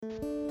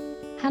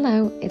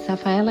Hello, it's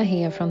Rafaela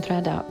here from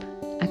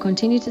ThreadUp. I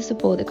continue to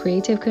support the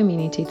creative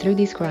community through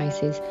this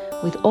crisis,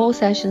 with all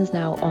sessions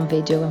now on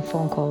video and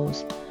phone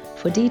calls.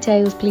 For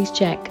details, please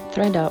check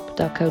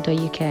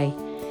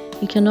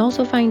threadup.co.uk. You can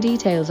also find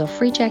details of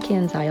free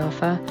check-ins I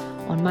offer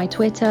on my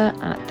Twitter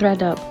at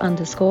threadup_,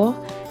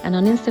 and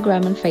on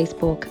Instagram and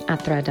Facebook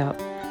at threadup.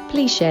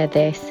 Please share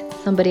this.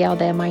 Somebody out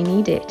there might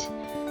need it.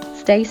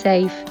 Stay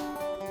safe,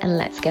 and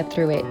let's get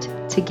through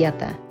it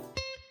together.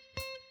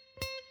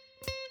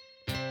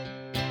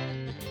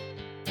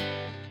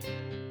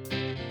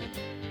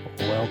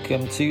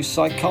 Welcome to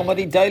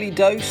Psychomedy Daily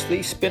Dose,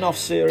 the spin-off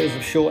series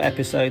of short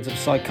episodes of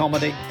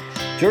Psychomedy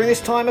during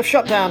this time of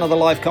shutdown of the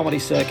live comedy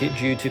circuit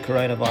due to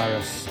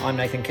coronavirus. I'm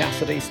Nathan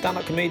Cassidy,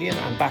 stand-up comedian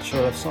and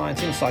Bachelor of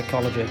Science in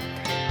Psychology.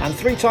 And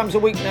 3 times a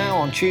week now,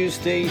 on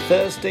Tuesday,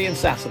 Thursday and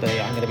Saturday,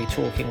 I'm going to be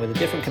talking with a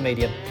different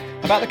comedian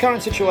about the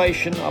current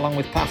situation, along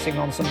with passing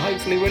on some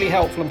hopefully really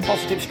helpful and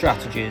positive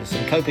strategies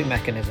and coping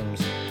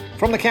mechanisms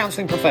from the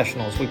counselling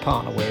professionals we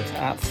partner with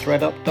at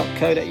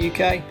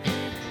threadup.co.uk.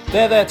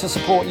 They're there to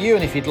support you,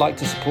 and if you'd like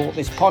to support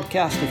this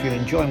podcast, if you're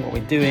enjoying what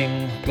we're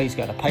doing, please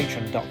go to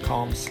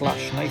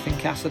patreon.com/Nathan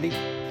Cassidy.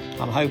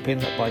 I'm hoping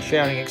that by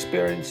sharing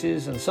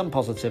experiences and some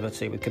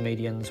positivity with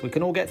comedians, we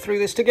can all get through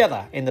this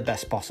together in the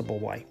best possible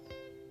way.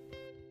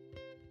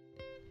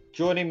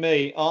 Joining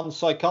me on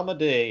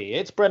Psychomedy,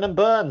 it's Brendan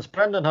Burns.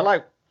 Brendan,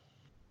 hello.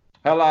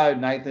 Hello,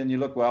 Nathan. You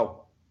look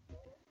well.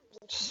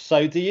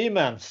 So do you,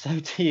 man. So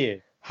do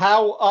you.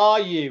 How are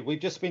you? We've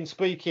just been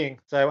speaking.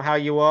 So how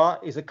you are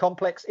is a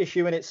complex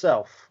issue in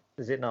itself,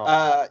 is it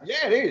not?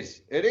 Yeah, it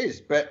is. It is.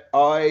 But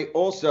I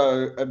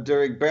also am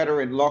doing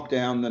better in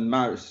lockdown than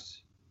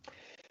most.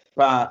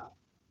 But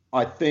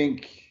I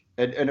think,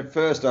 and at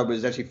first I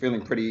was actually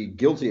feeling pretty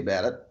guilty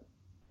about it.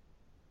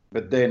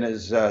 But then,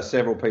 as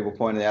several people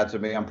pointed out to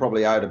me, I'm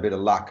probably owed a bit of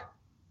luck.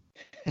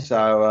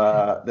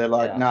 So they're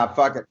like, nah,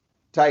 fuck it.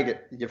 Take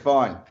it. You're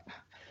fine.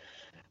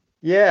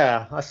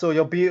 Yeah, I saw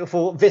your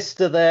beautiful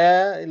vista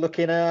there,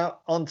 looking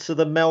out onto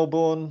the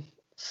Melbourne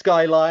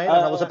skyline, and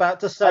I was about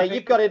to say,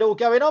 you've got it all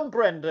going on,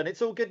 Brendan.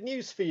 It's all good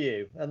news for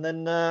you. And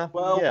then, Well,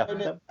 when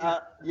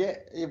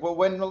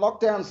the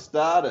lockdown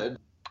started,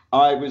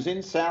 I was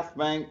in South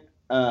Bank,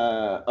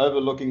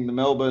 overlooking the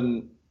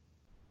Melbourne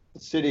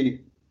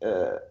city.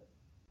 I've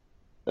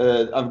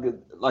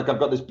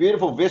got this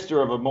beautiful vista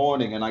of a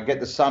morning, and I get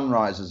the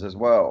sunrises as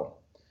well.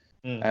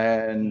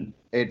 And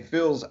it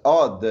feels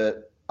odd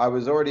that I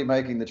was already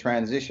making the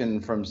transition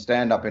from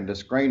stand-up into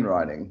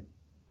screenwriting.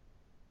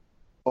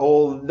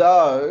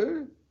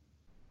 Although,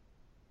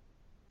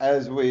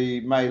 as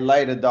we may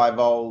later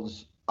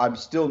divulge, I'm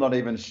still not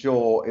even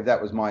sure if that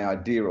was my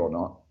idea or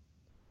not.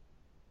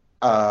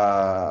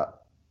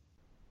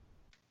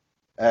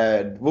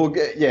 And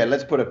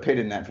let's put a pin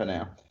in that for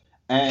now.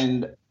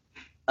 And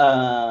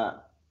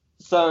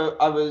so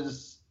I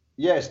was,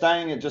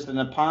 staying at just an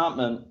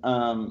apartment,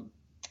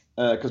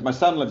 because my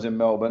son lives in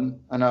Melbourne,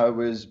 and I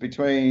was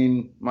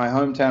between my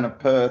hometown of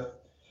Perth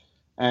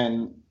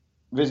and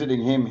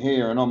visiting him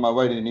here and on my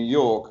way to New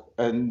York,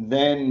 and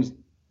then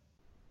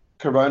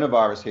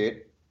coronavirus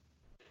hit.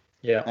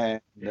 Yeah.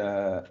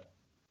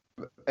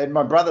 And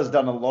my brother's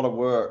done a lot of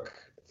work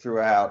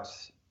throughout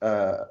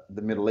the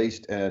Middle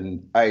East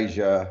and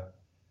Asia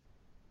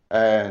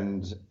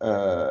and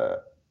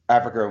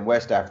Africa and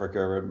West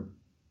Africa. And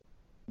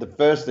the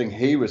first thing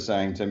he was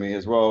saying to me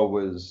as well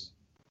was,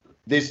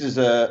 this is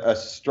a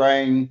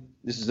strain,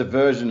 this is a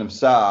version of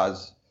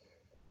SARS.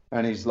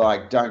 And he's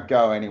like, don't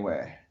go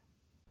anywhere.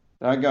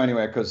 Don't go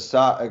anywhere because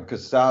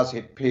SARS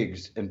hit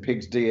pigs, and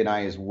pigs'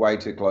 DNA is way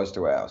too close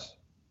to ours.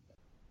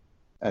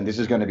 And this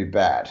is going to be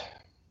bad.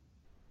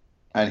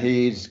 And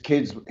his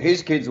kids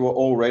were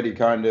already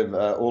kind of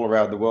all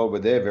around the world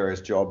with their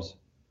various jobs.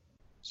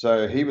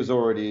 So he was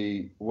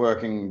already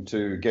working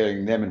to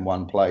getting them in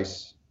one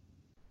place.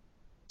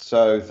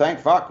 So thank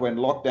fuck when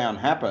lockdown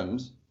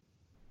happened,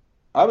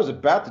 I was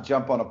about to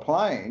jump on a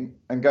plane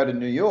and go to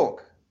New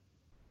York.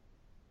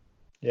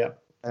 Yeah.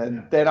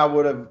 And then I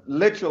would have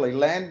literally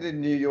landed in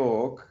New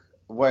York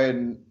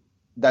when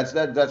that's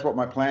what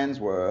my plans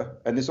were.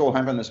 And this all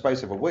happened in the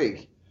space of a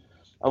week.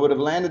 I would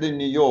have landed in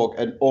New York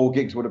and all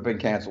gigs would have been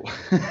cancelled.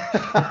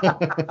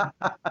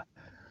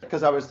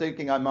 Because I was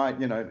thinking I might,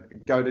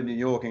 go to New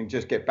York and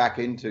just get back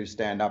into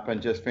stand-up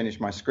and just finish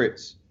my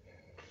scripts.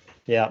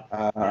 Yeah.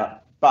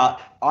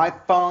 But I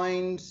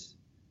find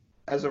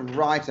as a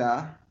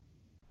writer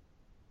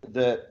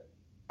that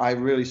I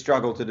really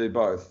struggle to do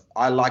both.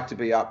 I like to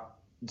be up.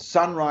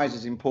 Sunrise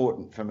is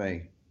important for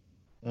me,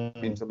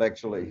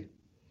 intellectually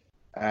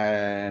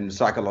and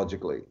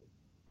psychologically.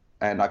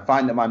 And I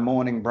find that my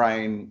morning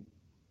brain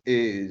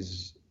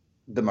is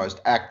the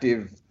most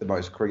active, the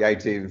most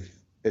creative.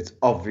 It's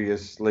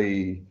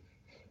obviously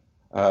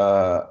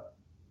you've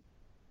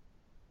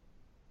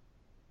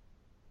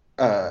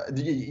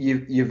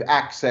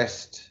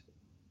accessed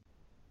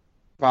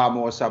far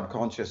more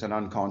subconscious and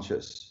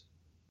unconscious.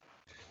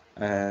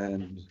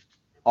 And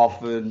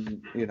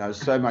often,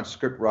 so much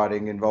script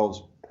writing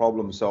involves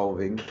problem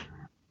solving.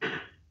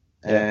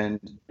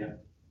 And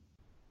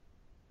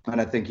And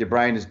I think your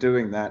brain is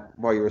doing that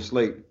while you're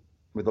asleep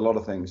with a lot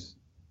of things,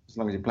 as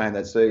long as you plant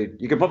that seed.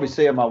 You can probably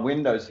see on my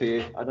windows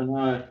here. I don't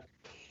know,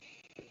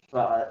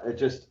 but it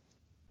just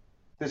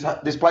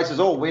this place is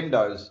all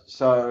windows,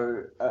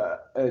 so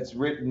it's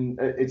written.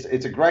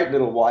 It's a great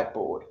little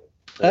whiteboard.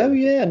 Oh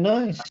yeah,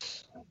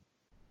 nice.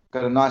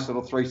 Got a nice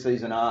little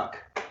 3-season arc.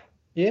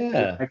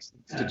 Yeah. Next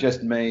to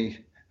just me.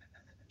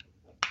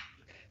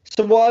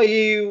 So what are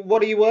you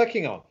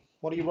working on?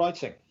 What are you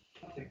writing?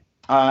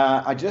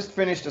 I just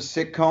finished a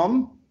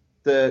sitcom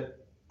that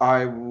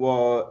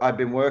I've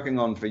been working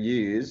on for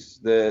years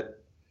that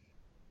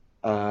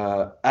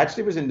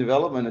actually was in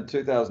development in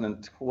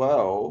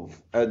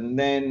 2012, and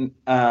then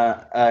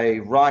a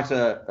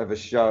writer of a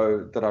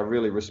show that I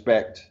really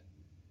respect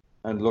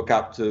and look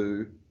up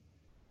to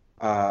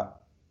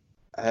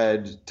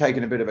had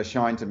taken a bit of a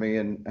shine to me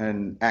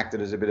and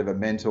acted as a bit of a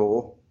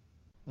mentor.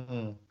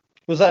 Mm-hmm.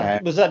 Was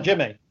that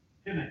Jimmy?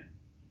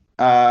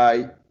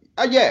 Yeah.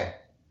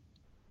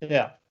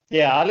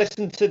 Yeah. I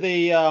listened to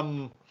the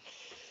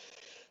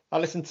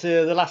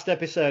last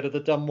episode of the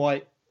Dumb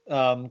White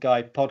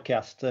Guy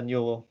podcast and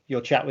your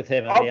chat with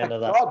him at the end of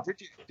that. God,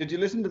 did you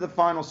listen to the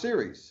final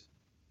series?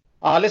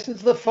 I listened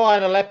to the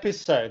final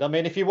episode. I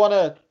mean, if you want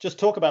to just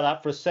talk about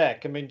that for a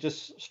sec, I mean,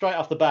 just straight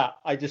off the bat,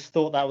 I just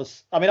thought that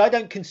was. I mean, I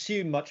don't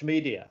consume much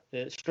media.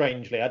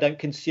 Strangely,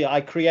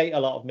 I create a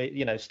lot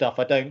of stuff.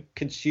 I don't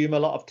consume a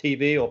lot of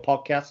TV or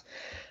podcasts.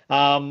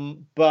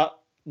 But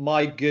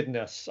my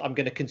goodness, I'm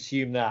going to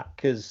consume that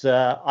because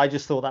I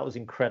just thought that was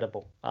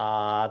incredible.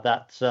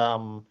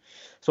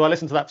 So I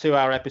listened to that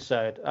 2-hour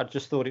episode. I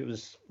just thought it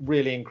was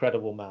really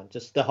incredible, man.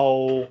 Just the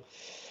whole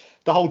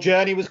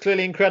journey was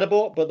clearly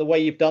incredible, but the way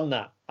you've done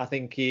that, I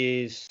think,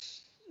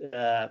 is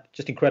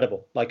just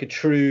incredible. Like a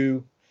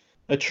true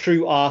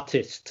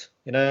artist.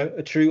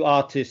 A true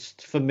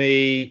artist for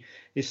me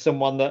is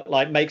someone that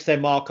like makes their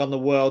mark on the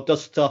world,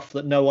 does stuff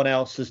that no one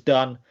else has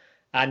done.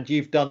 And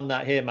you've done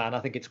that here, man. I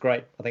think it's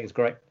great.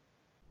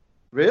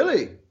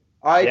 Really?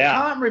 I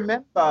can't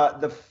remember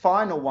the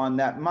final one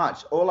that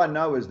much. All I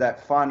know is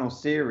that final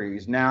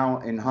series,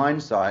 now in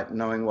hindsight,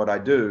 knowing what I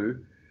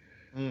do,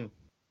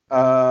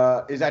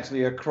 is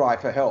actually a cry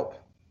for help.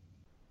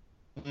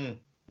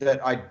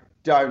 That I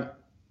don't...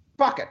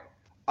 Fuck it.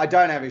 I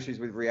don't have issues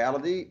with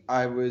reality.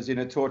 I was in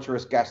a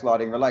torturous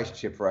gaslighting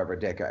relationship for over a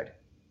decade.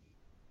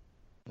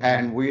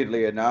 And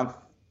weirdly enough,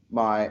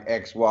 my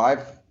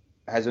ex-wife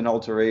has an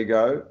alter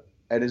ego,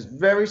 and it's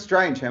very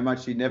strange how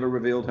much she never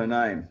revealed her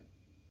name.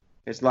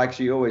 It's like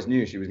she always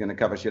knew she was going to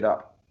cover shit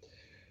up.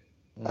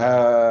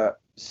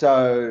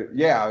 So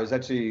yeah, I was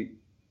actually,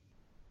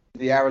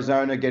 the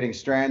Arizona getting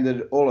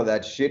stranded, all of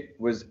that shit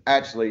was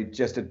actually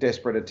just a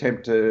desperate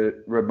attempt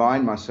to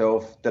remind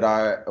myself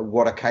that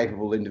what a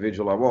capable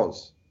individual I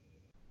was.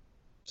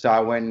 So I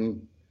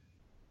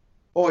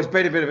always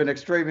been a bit of an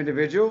extreme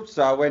individual,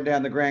 so I went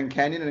down the Grand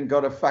Canyon and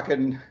got a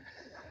fucking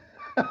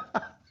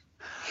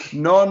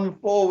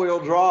non-4-wheel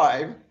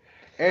drive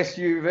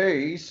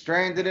SUV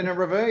stranded in a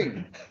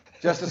ravine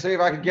just to see if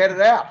I could get it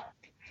out.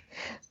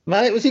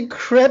 Man, it was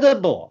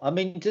incredible. I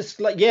mean,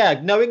 just like,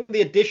 knowing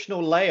the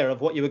additional layer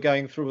of what you were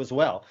going through as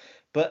well.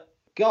 But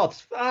God,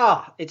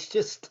 it's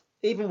just,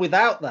 even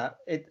without that,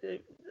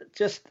 it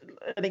just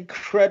an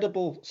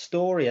incredible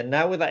story. And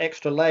now with that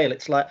extra layer,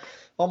 it's like,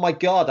 oh my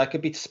God, I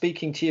could be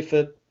speaking to you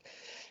for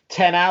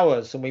 10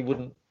 hours and we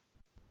wouldn't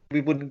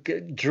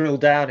drill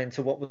down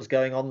into what was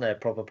going on there,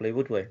 probably,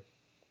 would we?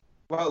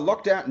 Well,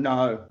 lockdown,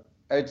 no.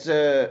 It's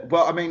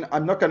well, I mean,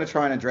 I'm not going to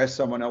try and address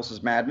someone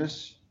else's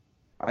madness.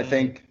 I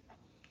think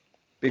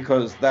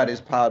because that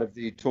is part of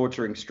the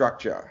torturing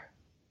structure,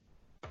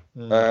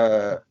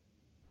 and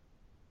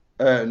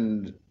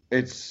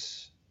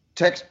it's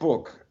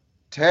textbook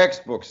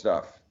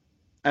stuff.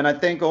 And I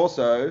think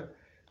also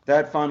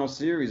that final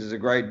series is a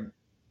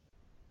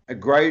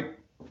great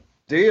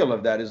deal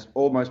of that is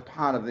almost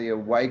part of the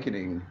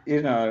awakening.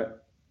 It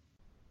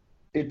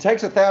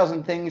takes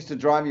 1,000 things to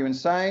drive you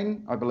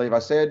insane, I believe I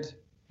said.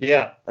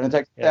 Yeah. And it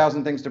takes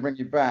 1,000 things to bring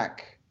you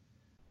back.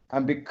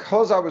 And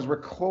because I was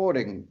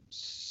recording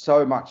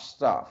so much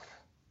stuff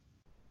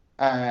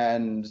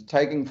and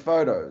taking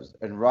photos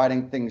and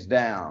writing things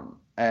down,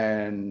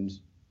 and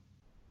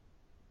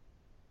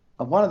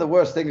one of the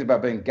worst things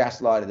about being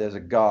gaslighted as a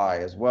guy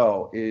as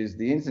well is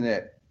the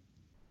internet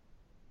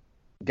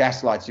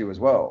gaslights you as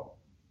well.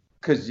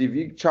 Because if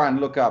you try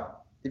and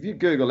if you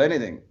Google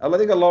anything, I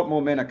think a lot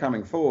more men are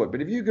coming forward,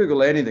 but if you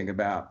Google anything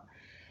about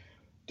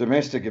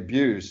domestic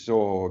abuse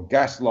or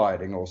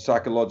gaslighting or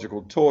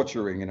psychological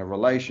torturing in a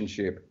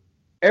relationship,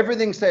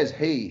 everything says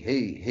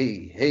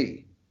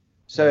he.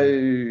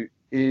 So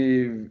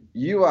if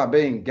you are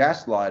being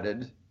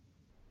gaslighted,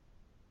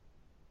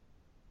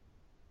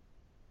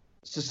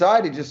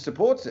 society just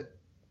supports it.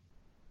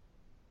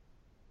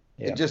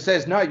 It just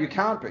says, no, you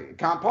can't be. It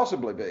can't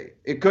possibly be.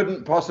 It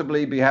couldn't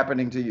possibly be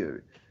happening to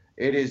you.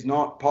 It is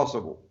not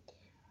possible.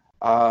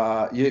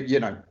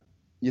 Your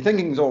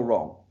thinking's all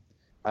wrong.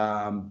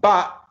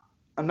 But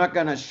I'm not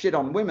going to shit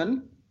on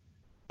women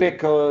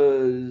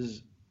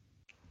because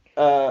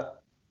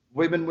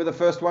women were the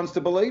first ones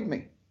to believe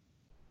me.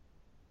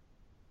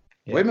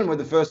 Yeah. Women were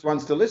the first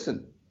ones to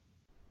listen.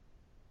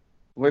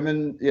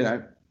 Women,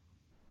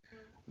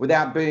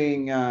 without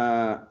being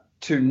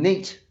too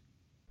neat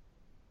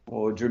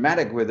or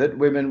dramatic with it,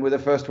 women were the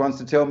first ones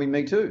to tell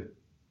me too.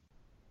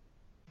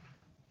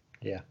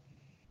 Yeah.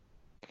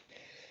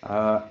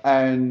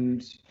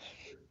 And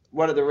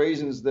one of the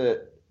reasons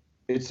that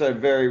it so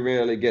very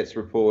rarely gets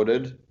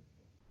reported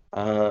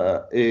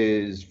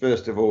is,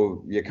 first of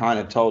all, you're kind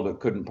of told it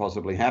couldn't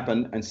possibly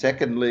happen. And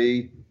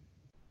secondly,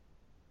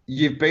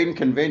 you've been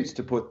convinced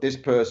to put this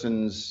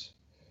person's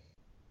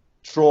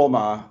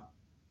trauma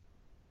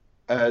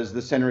as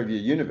the center of your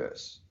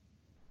universe.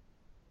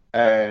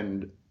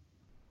 And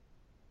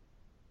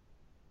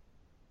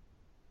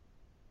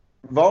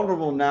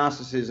vulnerable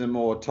narcissism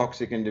or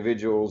toxic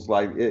individuals,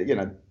 like,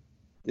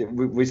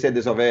 we said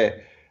this off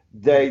air,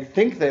 they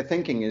think their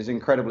thinking is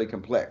incredibly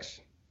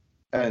complex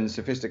and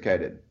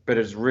sophisticated, but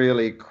it's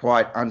really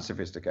quite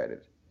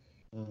unsophisticated.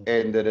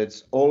 And that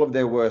it's all of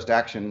their worst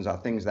actions are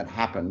things that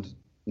happened,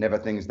 never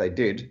things they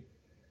did.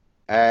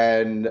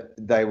 And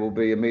they will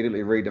be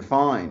immediately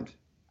redefined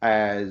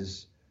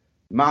as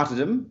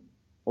martyrdom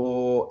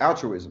or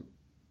altruism.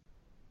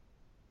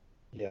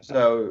 Yeah.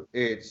 So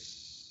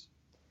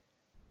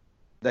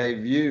they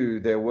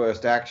view their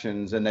worst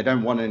actions, and they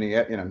don't want any,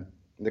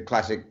 the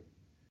classic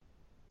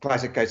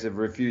case of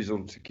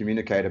refusal to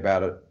communicate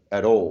about it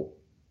at all,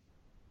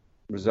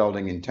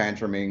 resulting in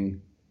tantruming,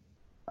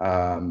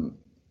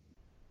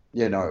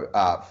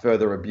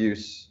 further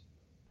abuse,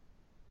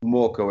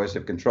 more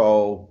coercive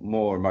control,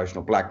 more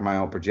emotional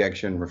blackmail,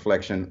 projection,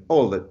 reflection,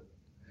 all the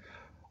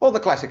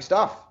classic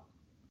stuff.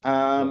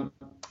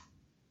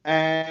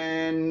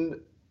 And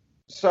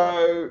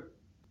so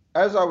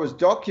as I was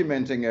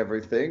documenting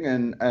everything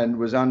and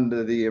was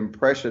under the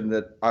impression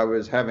that I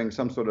was having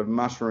some sort of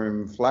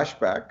mushroom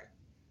flashback,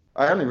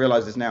 I only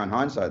realized this now in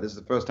hindsight. This is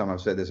the first time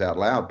I've said this out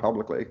loud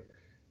publicly,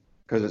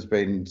 because it's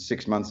been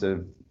 6 months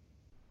of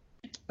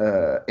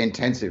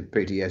intensive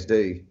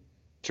PTSD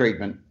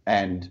treatment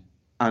and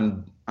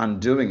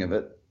undoing of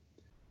it.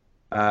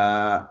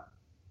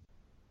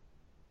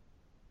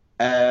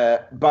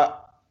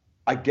 But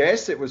I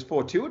guess it was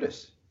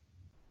fortuitous,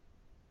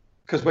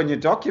 because when you're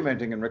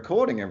documenting and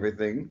recording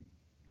everything,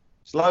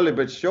 slowly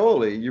but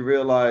surely you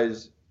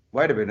realize,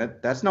 wait a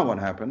minute, that's not what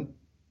happened.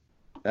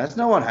 That's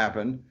not what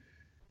happened.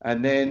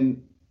 And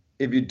then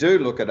if you do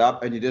look it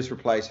up and you just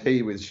replace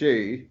he with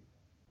she,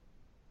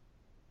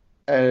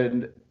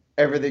 and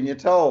everything you're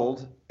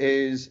told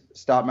is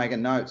start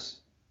making notes,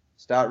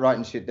 start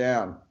writing shit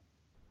down.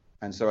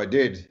 And so I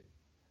did.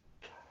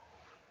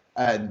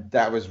 And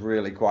that was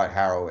really quite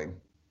harrowing.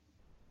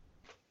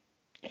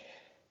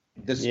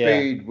 The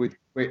speed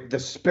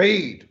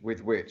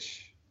with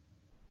which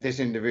this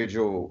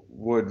individual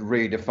would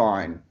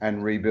redefine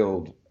and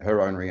rebuild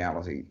her own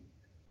reality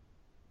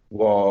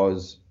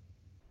was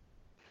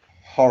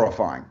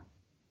horrifying.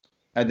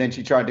 And then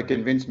she tried to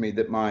convince me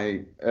that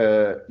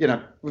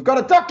we've got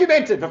to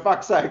document it, for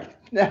fuck's sake.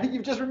 Now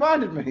you've just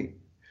reminded me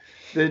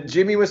that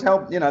Jimmy was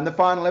in the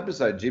final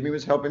episode, Jimmy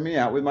was helping me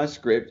out with my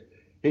script.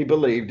 He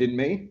believed in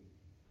me,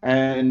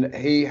 and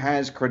he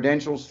has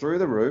credentials through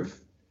the roof.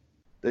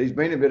 He's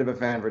been a bit of a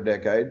fan for a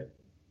decade.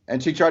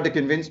 And she tried to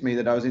convince me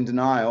that I was in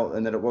denial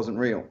and that it wasn't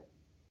real.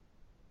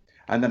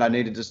 And that I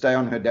needed to stay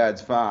on her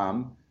dad's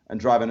farm and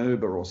drive an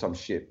Uber or some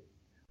shit,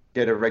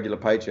 get a regular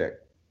paycheck.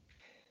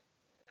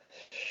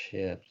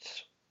 Shit.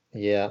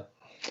 Yeah.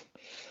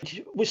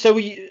 So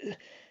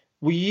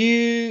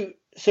hang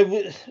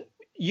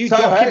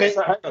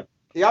on.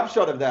 The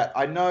upshot of that,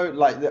 I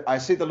know, I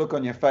see the look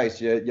on your face.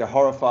 You're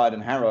horrified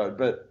and harrowed,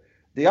 but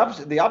the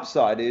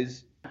upside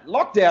is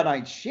lockdown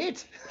ain't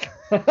shit.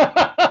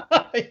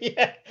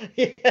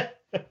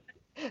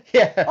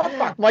 Yeah.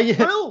 I'm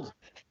thrilled.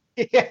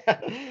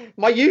 Yeah.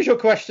 My usual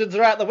questions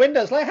are out the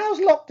window. It's like, how's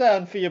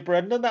lockdown for you,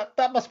 Brendan?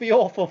 That must be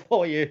awful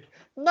for you.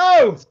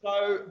 No.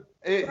 So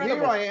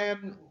here I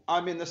am.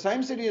 I'm in the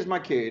same city as my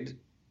kid.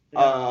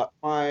 Yeah.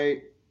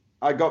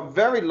 I got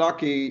very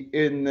lucky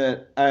in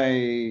that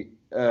a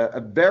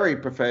very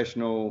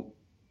professional,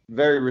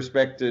 very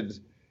respected,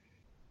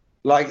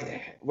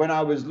 like when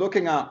I was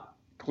looking up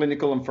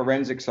clinical and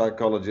forensic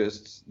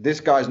psychologists, this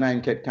guy's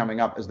name kept coming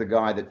up as the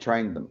guy that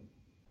trained them.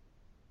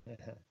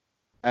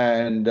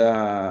 And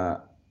I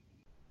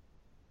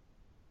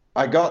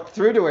got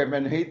through to him,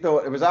 and he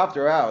thought it was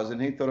after hours,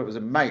 and he thought it was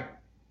a mate.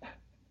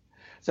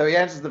 So he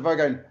answers the phone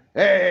going,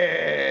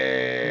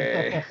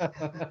 "Hey!"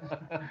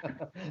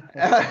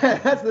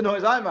 That's the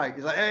noise I make.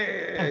 He's like,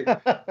 "Hey!"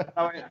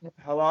 I went,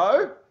 "Hello?"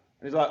 And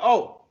he's like,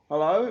 "Oh,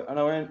 hello." And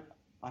I went,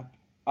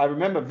 I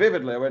remember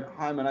vividly, I went,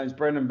 "Hi, my name's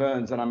Brendan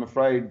Burns, and I'm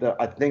afraid that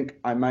I think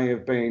I may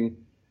have been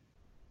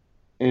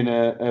in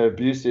an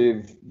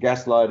abusive,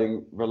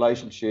 gaslighting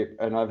relationship,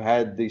 and I've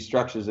had the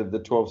structures of the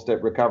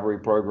 12-step recovery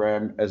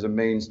program as a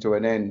means to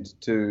an end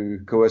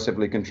to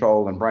coercively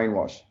control and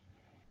brainwash."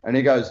 And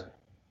he goes,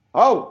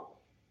 "Oh,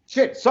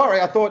 shit, sorry,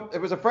 I thought it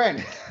was a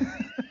friend."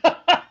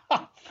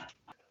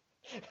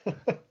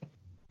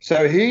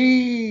 So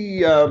he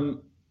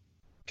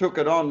took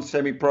it on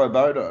semi-pro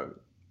bono.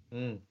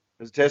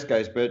 as a test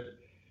case, but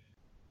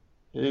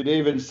it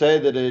even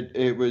said that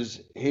it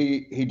was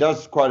he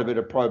does quite a bit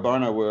of pro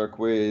bono work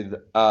with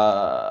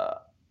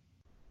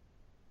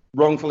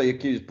wrongfully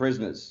accused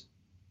prisoners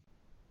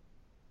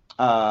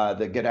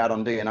that get out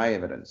on DNA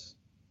evidence.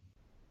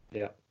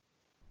 Yeah.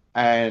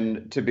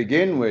 And to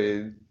begin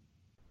with,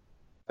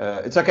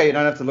 it's okay. You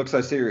don't have to look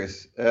so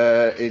serious.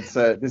 This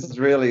is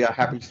really a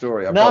happy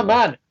story. No,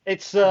 man,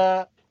 it's.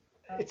 I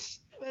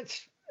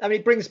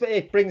mean,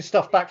 it brings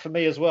stuff back for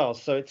me as well.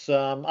 So it's.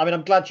 I mean,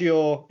 I'm glad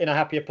you're in a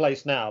happier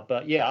place now.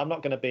 But yeah, I'm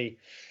not going to be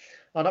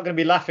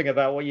laughing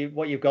about what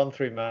you've gone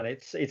through, man.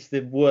 It's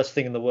the worst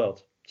thing in the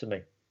world to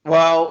me.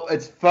 Well,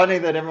 it's funny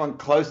that everyone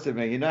close to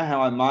me, you know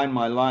how I mind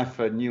my life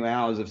for new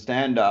hours of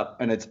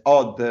stand-up, and it's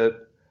odd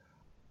that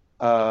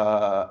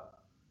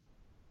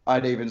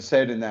I'd even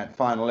said in that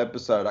final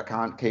episode, I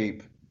can't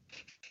keep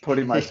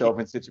putting myself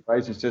in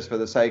situations just for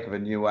the sake of a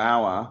new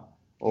hour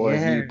or a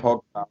new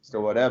podcast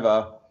or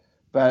whatever.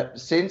 But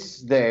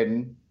since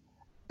then,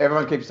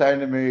 everyone keeps saying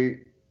to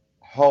me,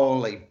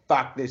 holy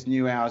fuck, this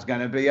new hour is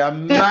going to be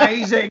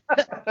amazing.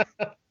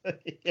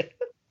 Yeah.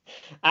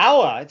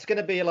 Hour? It's going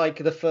to be like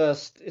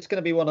it's going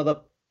to be one of the,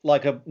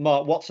 like a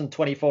Mark Watson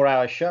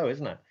 24-hour show,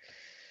 isn't it?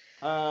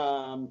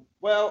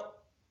 Well,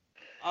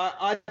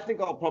 I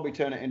think I'll probably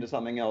turn it into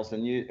something else,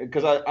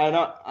 because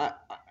I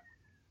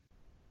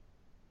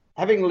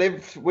having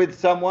lived with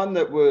someone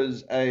that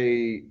was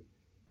a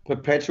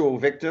perpetual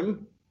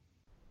victim,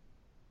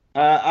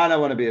 I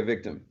don't want to be a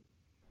victim.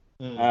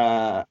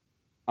 I'm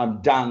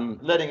done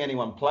letting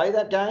anyone play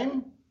that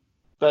game,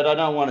 but I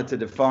don't want it to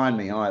define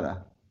me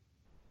either.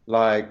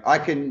 Like I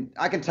can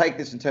take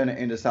this and turn it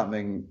into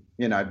something,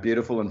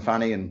 beautiful and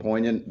funny and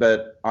poignant,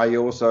 but I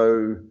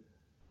also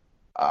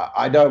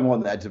I don't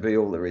want that to be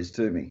all there is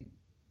to me.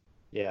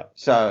 Yeah.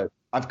 So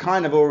I've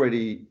kind of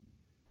already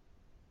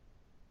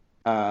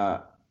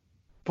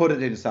put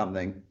it in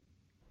something,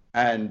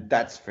 and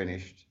that's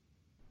finished.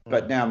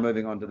 But now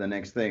moving on to the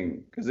next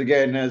thing, because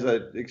again,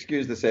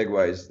 excuse the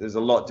segues, there's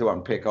a lot to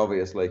unpick,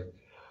 obviously. He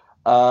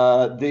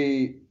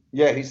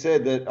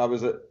said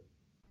that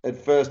at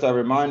first I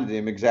reminded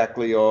him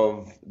exactly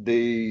of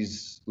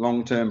these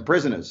long-term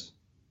prisoners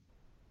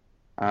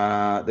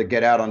that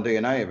get out on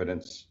DNA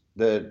evidence,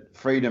 that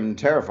freedom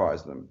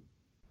terrifies them.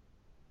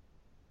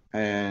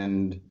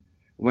 And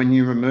when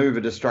you remove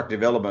a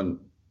destructive element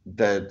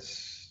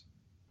that's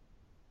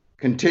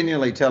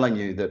continually telling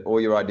you that all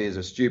your ideas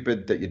are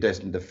stupid, that you're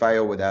destined to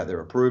fail without their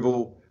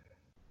approval,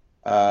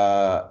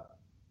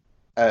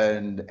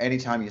 and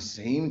anytime you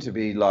seem to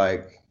be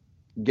like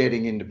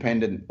getting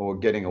independent or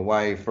getting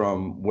away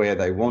from where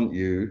they want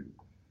you,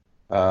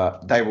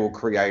 they will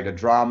create a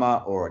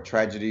drama or a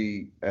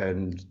tragedy.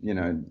 And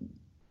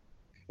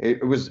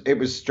it was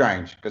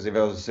strange, because if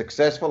I was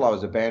successful, I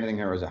was abandoning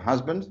her as a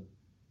husband,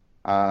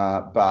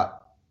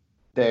 but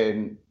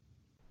then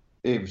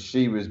if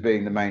she was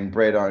being the main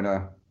bread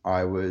owner,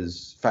 I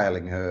was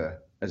failing her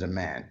as a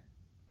man,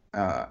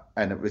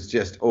 and it was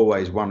just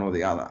always one or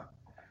the other.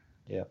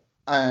 Yeah.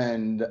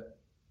 And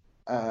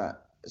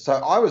so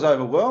I was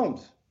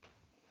overwhelmed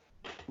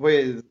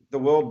with the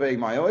world being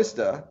my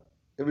oyster.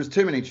 It was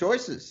too many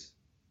choices.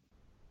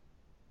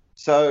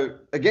 So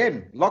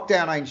again,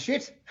 lockdown ain't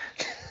shit.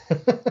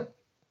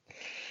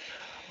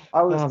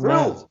 I was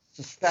thrilled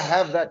to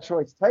have that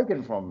choice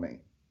taken from me.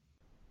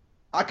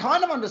 I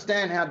kind of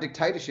understand how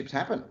dictatorships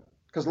happen,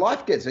 because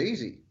life gets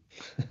easy.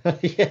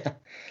 Yeah.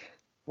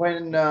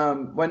 When you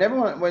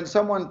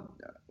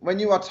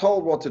are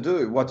told what to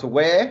do, what to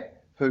wear,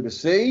 who to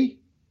see,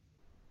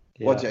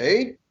 what to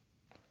eat,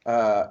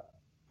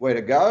 where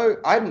to go.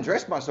 I hadn't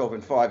dressed myself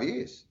in 5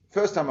 years.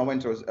 First time I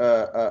went to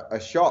a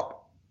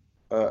shop,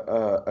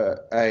 I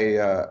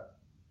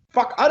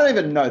don't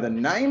even know the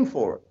name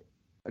for it,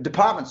 a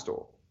department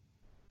store.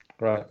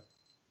 Right.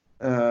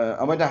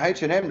 I went to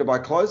H&M to buy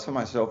clothes for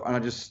myself, and I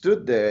just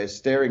stood there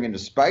staring into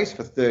space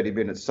for 30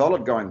 minutes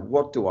solid going,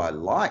 what do I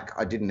like?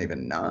 I didn't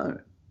even know.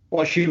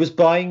 Well, she was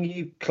buying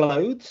you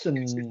clothes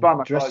and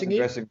dressing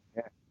you?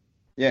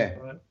 Yeah.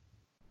 Right.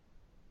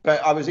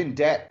 But I was in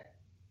debt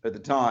at the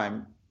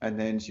time, and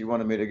then she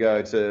wanted me to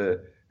go to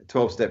a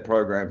 12-step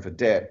program for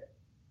debt.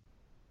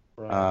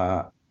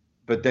 Right.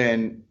 But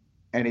then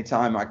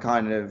anytime I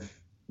kind of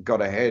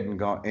got ahead and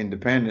got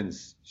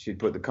independence, she'd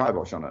put the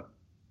kibosh on it.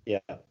 Yeah.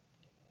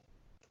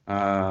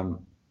 And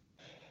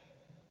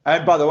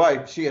by the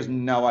way, she has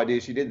no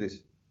idea she did this.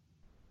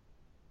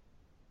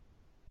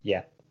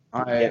 Yeah.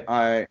 But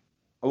I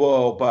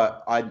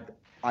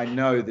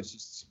know that she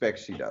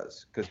suspects she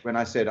does, because when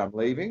I said I'm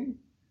leaving,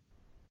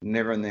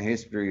 never in the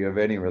history of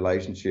any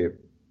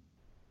relationship,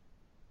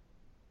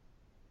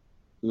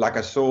 like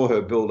I saw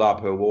her build up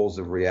her walls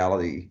of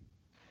reality,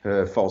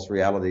 her false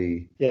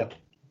reality. Yeah.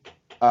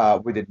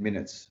 Within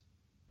minutes.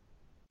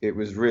 It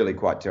was really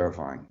quite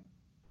terrifying.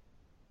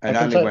 And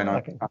only when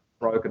I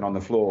broken on the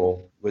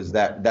floor was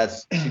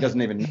that's she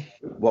doesn't even know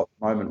what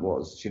the moment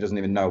was. She doesn't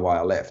even know why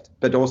I left.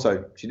 But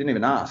also she didn't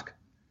even ask.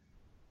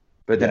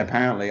 But then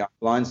apparently I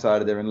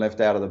blindsided her and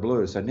left out of the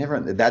blue. So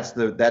that's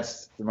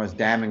the most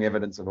damning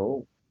evidence of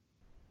all.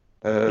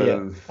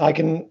 of I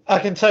can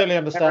totally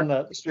understand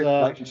that.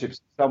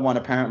 Relationships, someone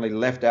apparently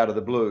left out of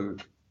the blue,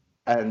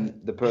 and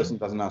the person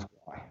doesn't ask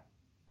why.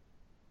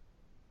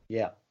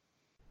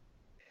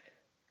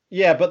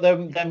 Yeah, but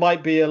there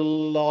might be a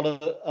lot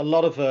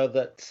of her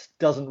that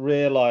doesn't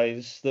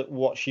realise that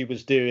what she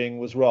was doing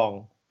was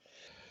wrong.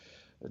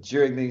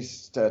 During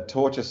these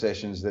torture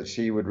sessions that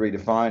she would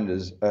redefine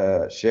as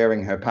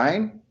sharing her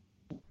pain.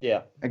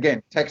 Yeah.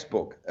 Again,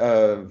 textbook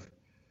of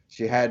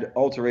she had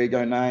alter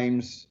ego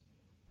names.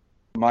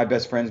 My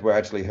best friends were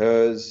actually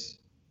hers.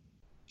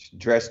 She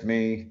dressed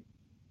me.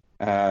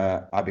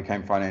 I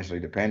became financially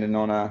dependent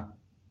on her.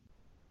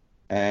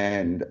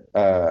 And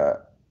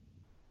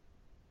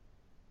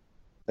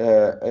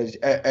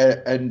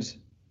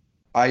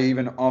I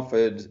even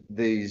offered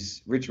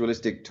these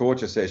ritualistic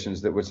torture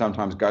sessions that would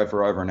sometimes go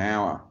for over an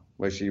hour,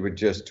 where she would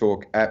just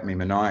talk at me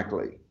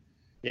maniacally.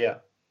 Yeah.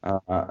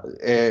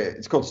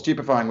 It's called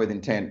stupefying with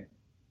intent,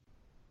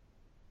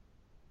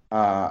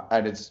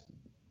 and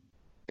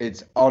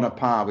it's on a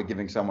par with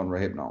giving someone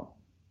Rohypnol.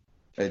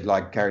 It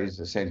like carries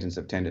a sentence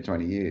of 10 to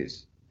 20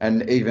 years,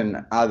 and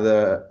even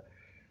other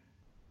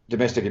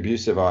domestic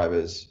abuse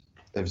survivors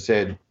have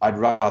said, "I'd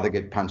rather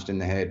get punched in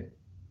the head.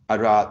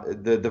 I'd rather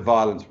the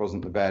violence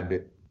wasn't the bad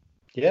bit."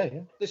 Yeah.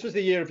 This was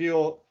the year of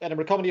your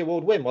Edinburgh Comedy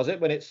Award win, was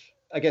it? When it's,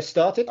 I guess,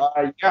 started?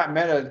 Yeah, I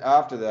met her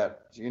after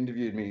that. She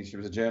interviewed me. She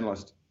was a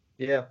journalist.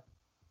 Yeah.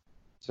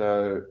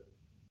 So,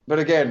 but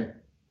again,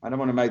 I don't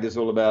want to make this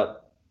all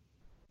about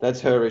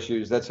that's her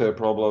issues, that's her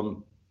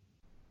problem.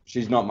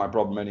 She's not my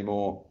problem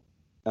anymore.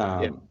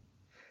 Yeah.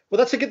 Well,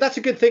 that's a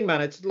good thing,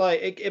 man. It's like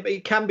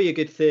it can be a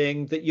good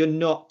thing that you're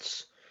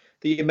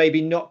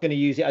maybe not going to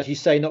use it, as you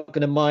say, not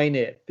going to mine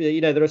it. But,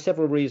 there are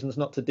several reasons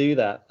not to do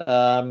that.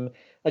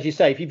 As you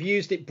say, if you've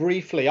used it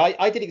briefly,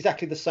 I did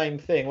exactly the same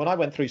thing. When I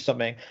went through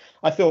something,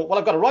 I thought, well,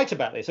 I've got to write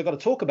about this. I've got to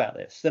talk about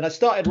this. Then I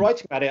started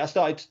writing about it. I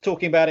started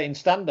talking about it in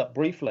stand-up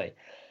briefly.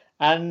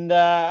 And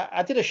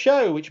I did a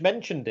show which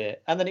mentioned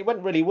it, and then it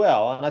went really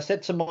well. And I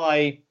said to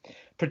my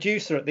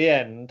producer at the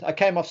end, I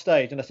came off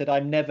stage and I said,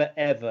 I'm never,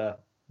 ever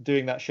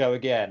doing that show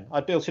again.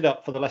 I built it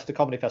up for the Leicester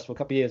Comedy Festival a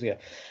couple of years ago.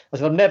 I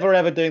said, I'm never,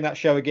 ever doing that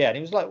show again.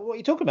 He was like, what are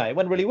you talking about? It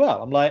went really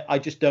well. I'm like, I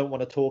just don't want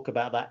to talk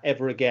about that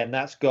ever again.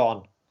 That's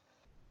gone.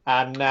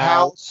 And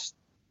now...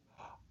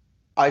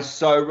 I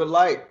so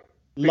relate.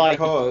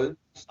 Because,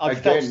 I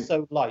felt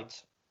so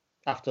light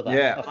after that.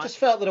 Yeah. I just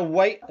felt that a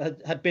weight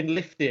had been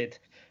lifted.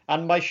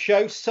 And my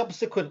show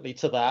subsequently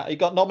to that, it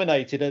got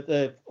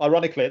nominated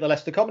ironically, at the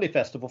Leicester Comedy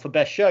Festival for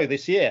Best Show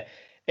this year.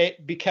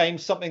 It became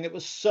something that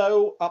was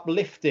so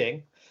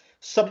uplifting,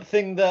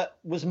 something that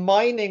was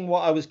mining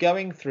what I was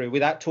going through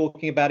without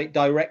talking about it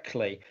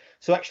directly.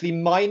 So actually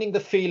mining the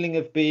feeling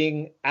of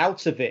being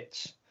out of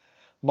it,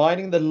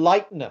 mining the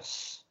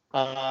lightness,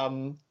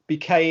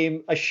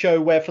 became a show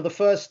where for the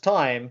first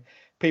time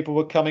people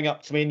were coming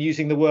up to me and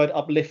using the word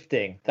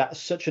uplifting. That's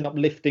such an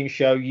uplifting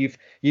show. You've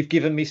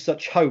given me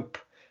such hope.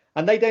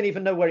 And they don't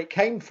even know where it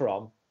came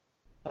from.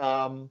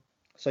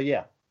 So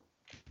yeah,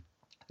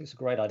 I think it's a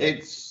great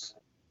idea.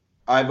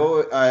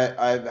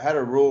 I've had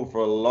a rule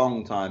for a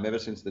long time, ever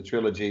since the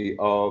trilogy,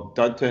 of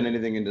don't turn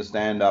anything into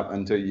stand-up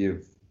until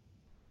you've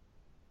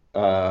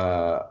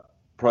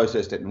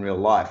processed it in real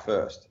life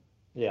first.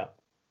 Yeah.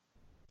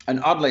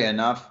 And oddly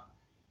enough,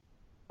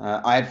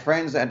 I had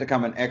friends that had to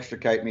come and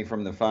extricate me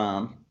from the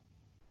farm,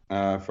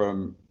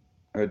 from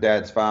her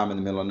dad's farm in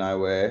the middle of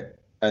nowhere,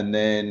 and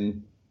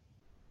then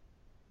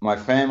my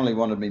family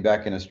wanted me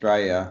back in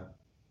Australia,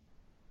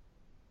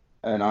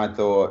 and I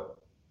thought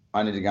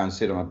I need to go and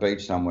sit on a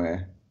beach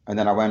somewhere. And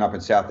then I went up in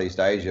Southeast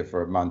Asia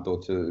for a month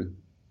or two.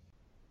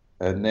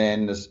 And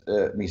then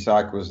my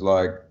psych was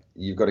like,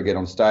 you've got to get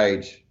on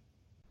stage.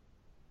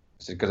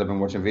 I said, because I've been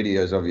watching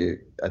videos of you.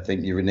 I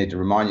think you need to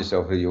remind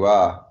yourself who you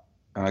are.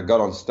 And I got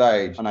on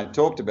stage and I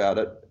talked about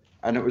it.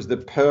 And it was the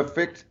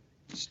perfect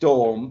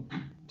storm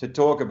to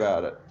talk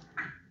about it.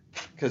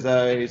 Because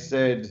I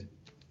said...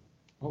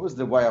 What was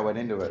the way I went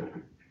into it?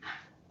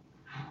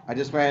 I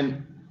just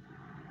went,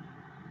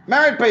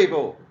 married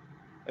people,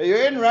 are you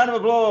in? Round of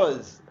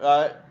applause,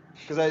 right?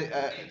 Because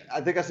I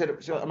think I said,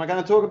 am I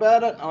going to talk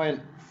about it? I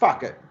went,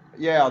 fuck it.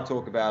 Yeah, I'll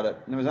talk about it.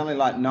 And there was only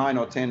like 9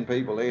 or 10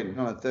 people in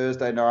on a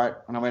Thursday night.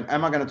 And I went,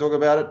 am I going to talk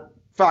about it?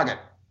 Fuck it.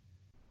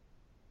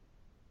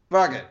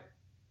 Fuck it.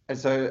 And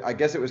so I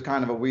guess it was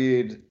kind of a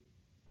weird,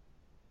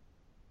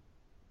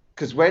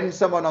 because when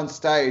someone on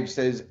stage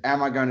says,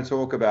 am I going to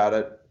talk about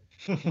it?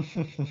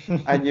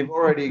 And you've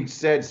already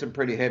said some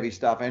pretty heavy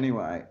stuff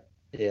anyway.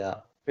 Yeah.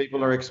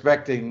 People are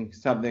expecting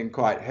something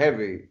quite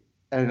heavy.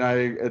 And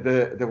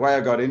the way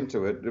I got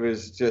into it, it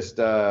was just,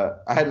 I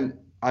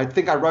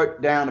think I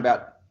wrote down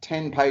about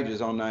 10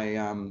 pages on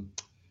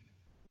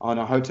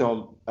a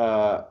hotel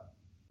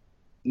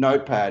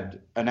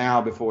notepad an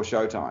hour before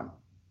showtime.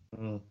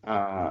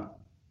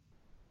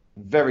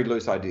 Very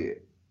loose idea.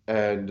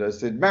 And I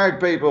said,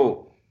 married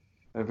people.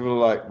 And people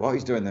were like, what,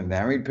 he's doing the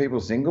married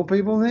people, single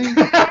people thing?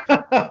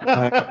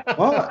 Like,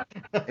 what?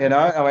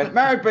 I went,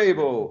 married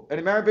people.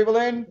 Any married people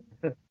in?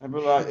 And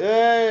people are like,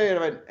 hey, and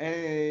I went,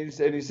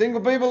 any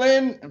single people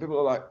in? And people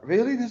are like,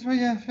 really? That's what,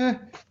 yeah. And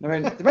I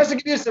went,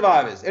 domestic abuse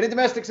survivors. Any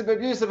domestic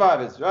abuse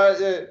survivors?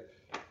 Right?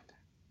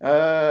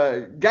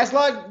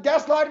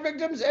 Gaslight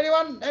victims?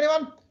 Anyone?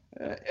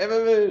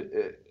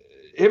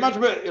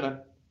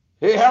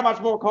 How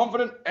much more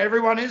confident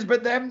everyone is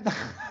but them?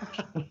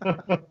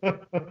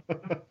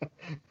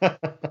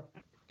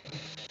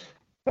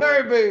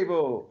 Hey,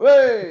 people.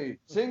 Hey,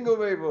 single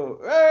people.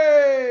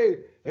 Hey,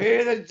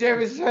 hear the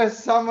Jewish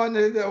someone,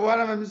 one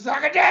of them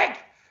suck a dick.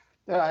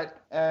 Right.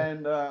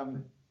 And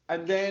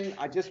then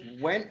I just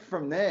went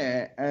from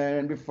there.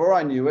 And before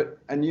I knew it,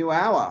 a new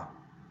hour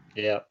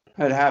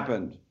had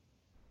happened.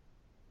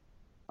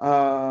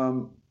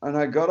 And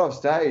I got off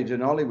stage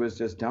and Ollie was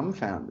just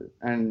dumbfounded.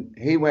 And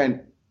he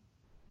went,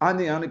 I'm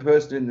the only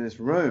person in this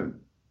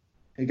room.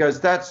 He goes,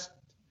 that's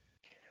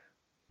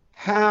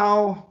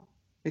how...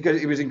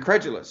 He was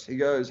incredulous. He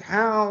goes,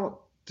 how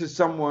does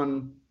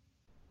someone...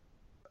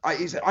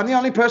 he said, I'm the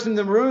only person in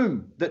the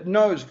room that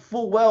knows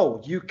full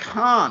well you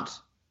can't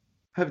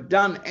have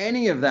done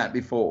any of that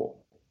before.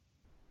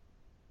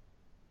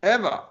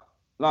 Ever.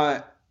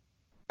 Like,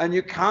 and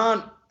you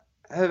can't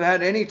have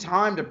had any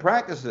time to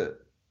practice it.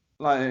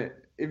 Like,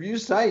 if you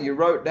say you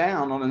wrote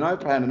down on a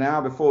notepad an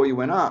hour before you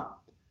went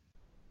up,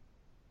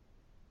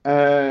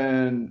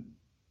 and...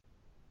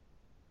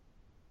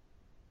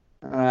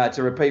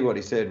 to repeat what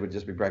he said would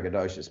just be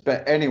braggadocious.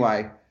 But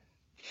anyway,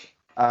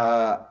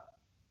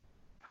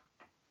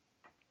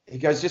 he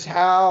goes, just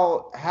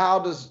how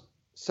does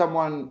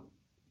someone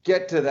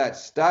get to that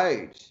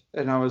stage?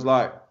 And I was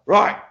like,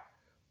 right,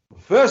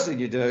 first thing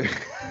you do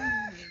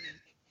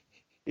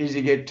is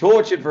you get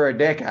tortured for a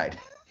decade.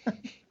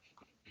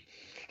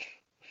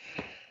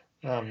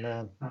 Oh,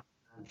 man.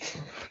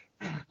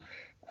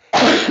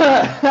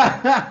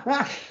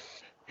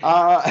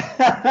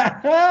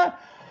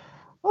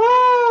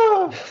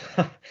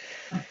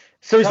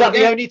 So is that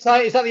the only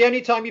time? Is that the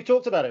only time you've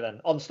talked about it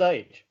then on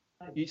stage?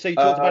 So you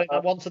talked about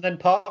it once and then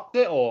parked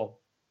it, or?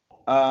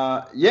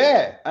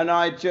 Yeah, and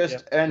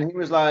and he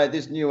was like,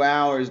 "This new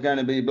hour is going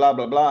to be blah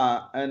blah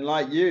blah," and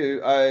like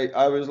you,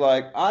 I was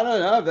like, I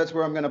don't know if that's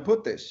where I'm going to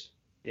put this.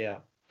 Yeah,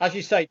 as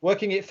you say,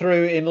 working it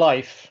through in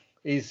life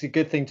is a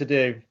good thing to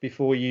do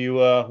before you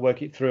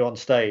work it through on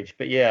stage.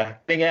 But yeah,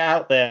 getting it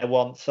out there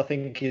once, I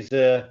think, is.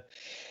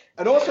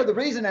 And also the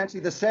reason actually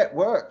the set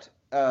worked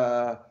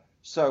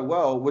so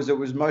well was it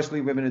was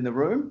mostly women in the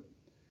room.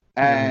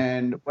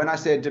 And when I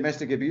said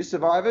domestic abuse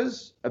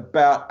survivors,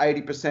 about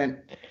 80%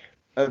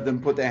 of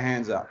them put their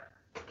hands up.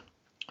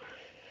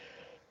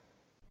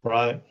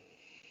 Right.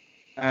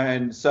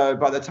 And so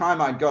by the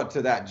time I got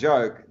to that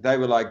joke, they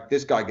were like,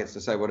 this guy gets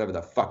to say whatever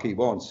the fuck he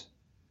wants.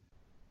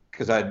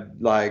 Because I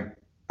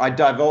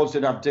divulged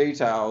enough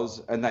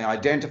details and they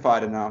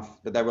identified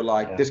enough that they were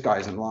like, this guy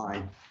isn't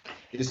lying.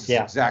 This is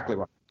exactly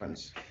what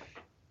happens.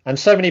 And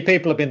so many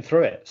people have been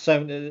through it.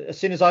 So as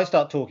soon as I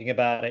start talking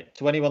about it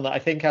to anyone that I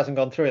think hasn't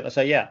gone through it, they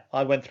say, yeah,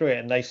 I went through it.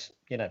 And they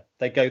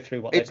go through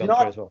what they've gone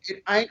through as well.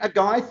 It ain't a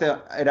guy thing.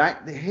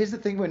 Here's the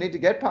thing we need to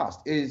get past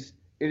is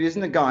it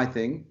isn't a guy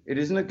thing. It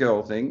isn't a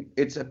girl thing.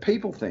 It's a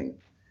people thing.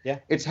 Yeah.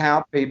 It's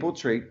how people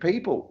treat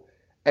people.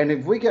 And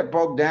if we get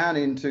bogged down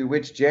into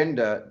which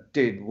gender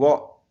did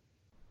what,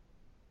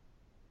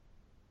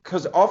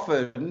 because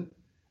often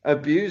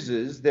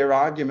abusers, their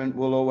argument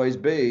will always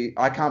be,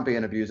 I can't be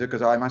an abuser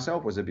because I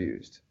myself was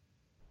abused.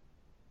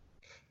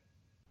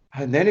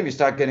 And then if you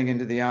start getting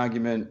into the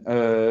argument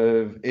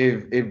of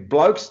if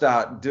blokes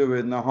start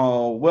doing the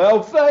whole,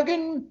 well,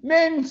 fucking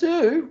men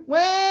too,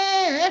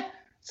 well,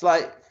 it's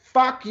like,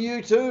 fuck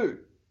you too.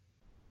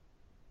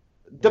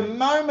 The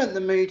moment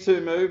the Me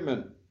Too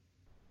movement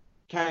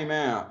came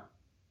out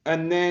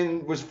and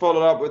then was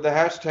followed up with the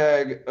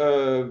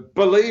hashtag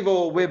believe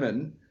all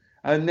women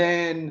and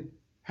then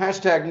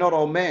hashtag not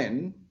all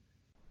men,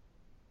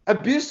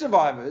 abuse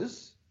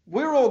survivors,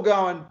 we're all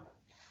going,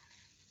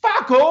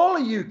 fuck all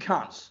of you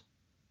cunts.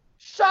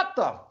 Shut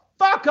the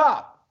fuck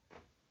up.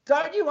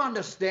 Don't you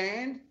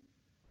understand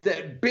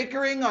that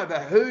bickering over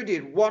who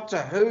did what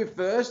to who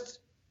first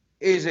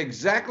is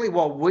exactly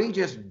what we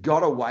just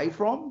got away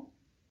from?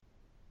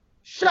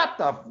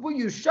 Will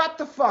you shut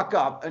the fuck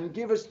up and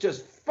give us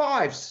just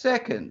 5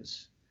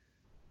 seconds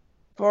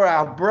for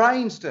our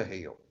brains to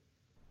heal?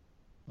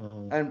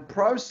 And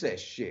process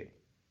shit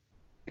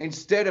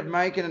instead of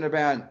making it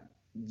about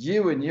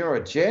you and your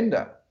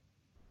agenda.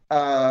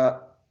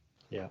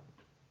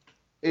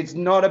 It's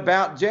not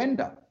about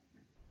gender.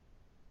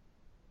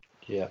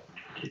 Yeah.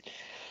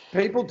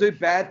 People do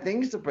bad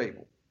things to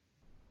people.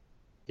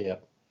 Yeah.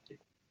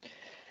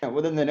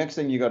 Well, then the next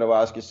thing you got to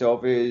ask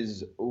yourself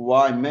is,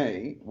 why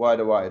me? Why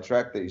do I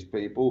attract these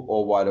people?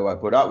 Or why do I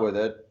put up with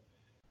it?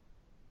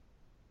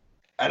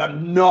 And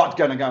I'm not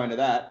going to go into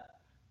that.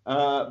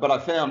 But I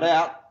found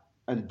out,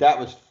 and that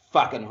was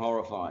fucking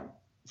horrifying.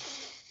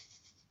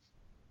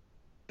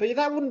 But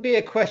that wouldn't be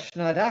a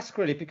question I'd ask,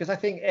 really, because I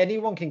think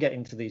anyone can get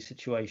into these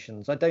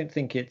situations. I don't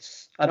think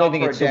it's a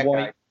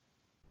white.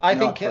 I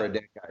think for a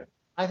decade.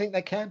 I think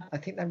they can. I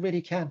think they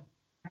really can.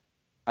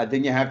 I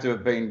think you have to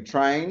have been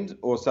trained,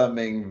 or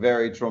something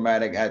very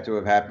traumatic had to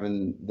have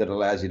happened that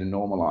allows you to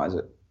normalize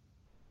it.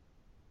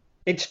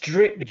 It's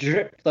drip,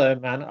 drip, though,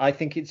 man. I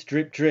think it's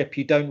drip, drip.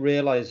 You don't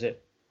realize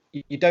it.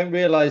 You don't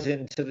realize it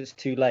until it's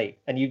too late,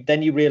 and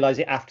you realize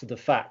it after the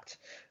fact.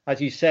 As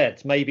you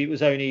said, maybe it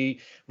was only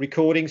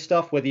recording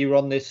stuff, whether you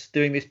were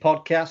doing this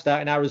podcast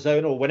out in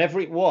Arizona or whenever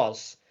it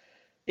was.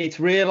 It's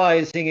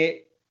realizing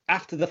it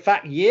after the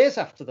fact, years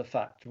after the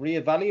fact,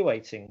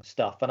 reevaluating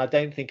stuff. And I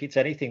don't think it's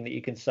anything that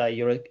you can say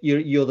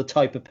you're the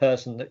type of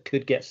person that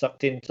could get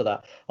sucked into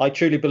that. I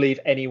truly believe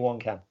anyone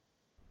can.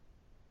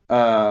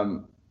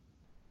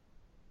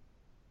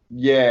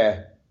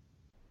 Yeah,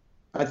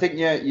 I think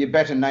your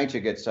better nature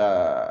gets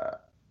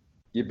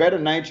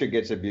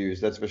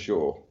abused. That's for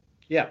sure.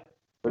 Yeah.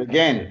 But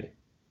again,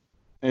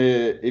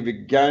 if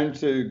you're going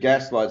to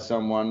gaslight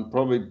someone,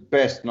 probably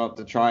best not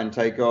to try and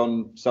take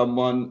on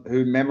someone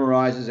who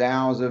memorizes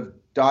hours of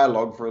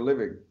dialogue for a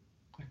living.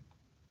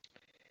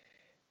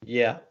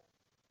 Yeah.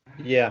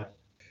 Yeah.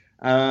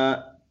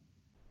 Got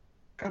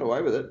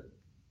away with it.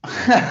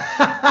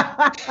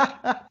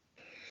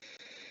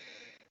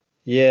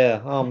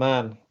 Yeah. Oh,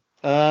 man.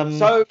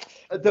 So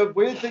the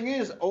weird thing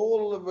is,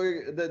 all of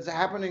that's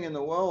happening in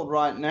the world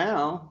right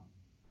now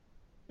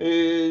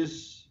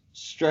is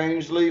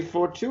strangely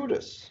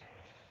fortuitous.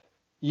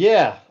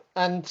 Yeah,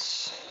 and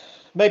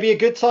maybe a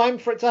good time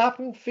for it to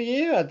happen for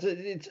you.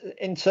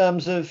 In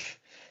terms of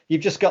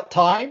you've just got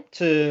time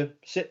to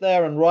sit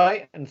there and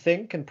write and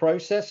think and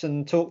process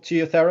and talk to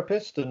your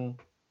therapist and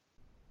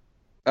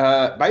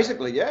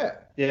basically, yeah,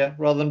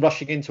 rather than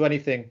rushing into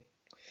anything.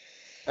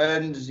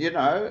 And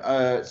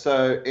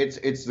so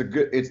it's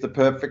the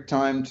perfect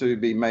time to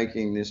be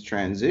making this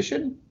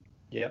transition.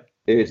 Yeah,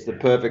 it's the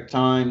perfect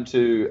time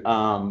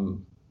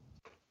to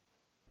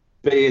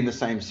be in the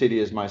same city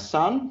as my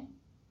son.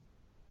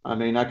 I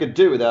mean, I could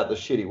do without the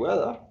shitty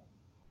weather.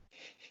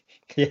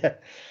 Yeah.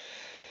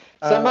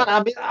 So, man,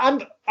 I mean,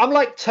 I'm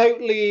like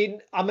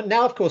I'm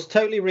now, of course,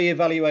 totally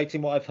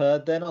reevaluating what I've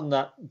heard then on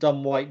that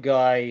Dumb White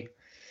Guy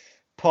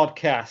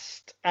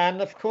podcast,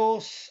 and of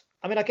course,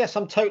 I mean, I guess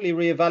I'm totally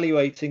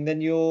reevaluating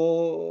then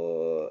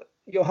your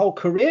whole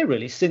career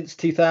really since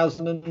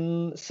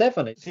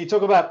 2007. So you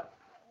talk about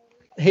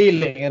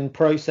healing and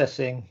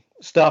processing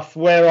stuff.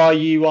 Where are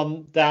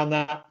you down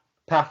that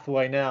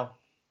pathway now?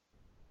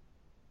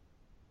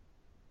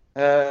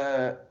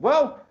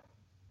 Well,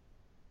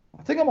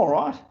 I think I'm all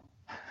right.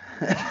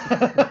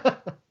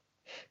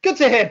 Good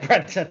to hear,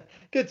 Brenton.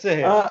 Good to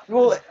hear.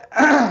 Well,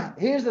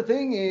 here's the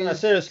thing: is no,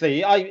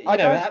 seriously,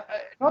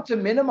 not to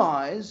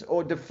minimize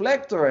or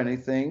deflect or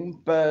anything,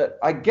 but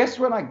I guess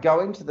when I go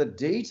into the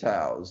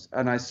details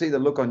and I see the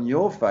look on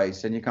your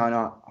face and you're kind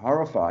of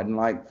horrified and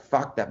like,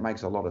 fuck, that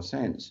makes a lot of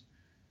sense.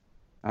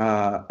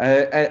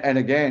 And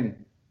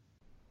again,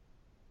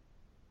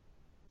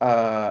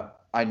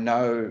 I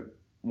know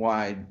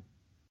why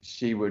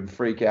she would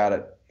freak out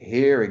at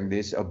hearing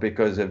this, or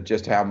because of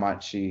just how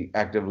much she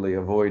actively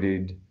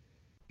avoided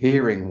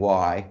hearing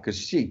why, because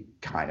she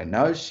kind of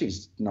knows.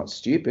 She's not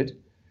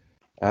stupid.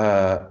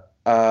 All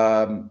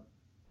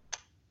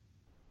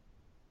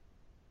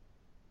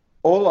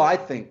I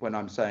think when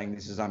I'm saying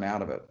this is I'm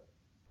out of it.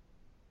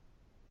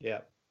 Yeah.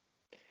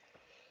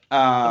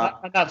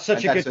 And that's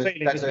such a good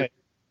feeling, isn't it?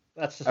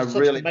 That's a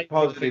really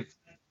positive.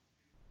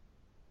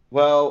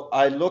 Well,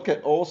 I look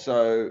at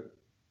also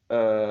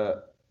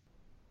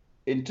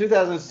in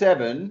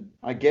 2007,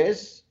 I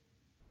guess,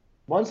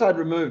 once I'd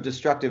removed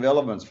destructive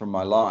elements from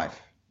my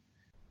life,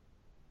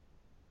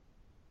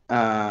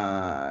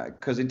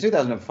 because in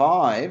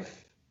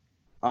 2005,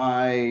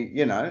 I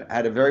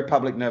had a very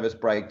public nervous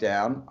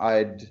breakdown.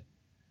 I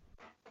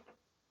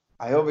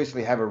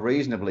obviously have a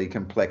reasonably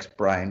complex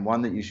brain,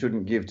 one that you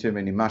shouldn't give too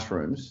many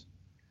mushrooms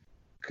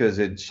because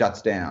it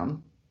shuts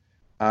down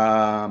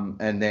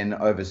and then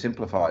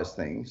oversimplifies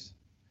things.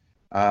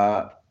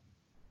 But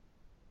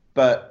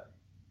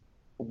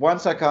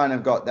once I kind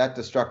of got that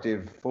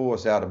destructive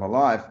force out of my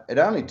life, it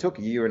only took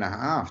a year and a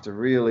half to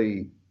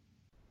really,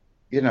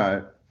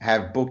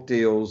 have book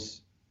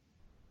deals,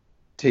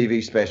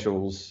 TV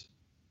specials,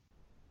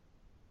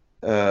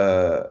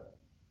 the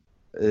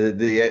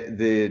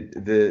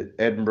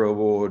Edinburgh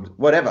Award,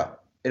 whatever.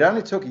 It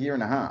only took a year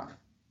and a half.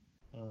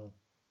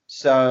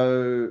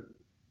 So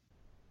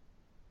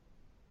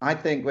I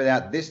think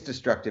without this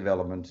destructive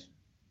element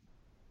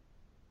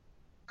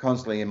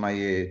constantly in my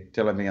ear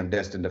telling me I'm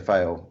destined to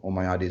fail, all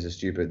my ideas are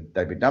stupid,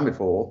 they've been done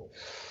before,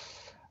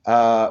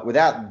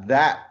 without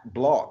that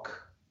block,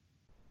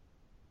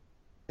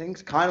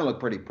 things kind of look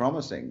pretty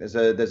promising. There's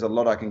a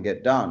lot I can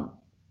get done.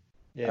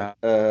 Yeah.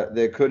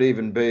 There could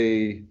even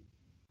be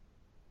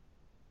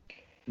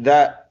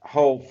that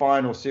whole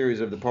final series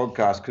of the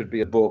podcast could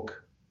be a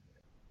book,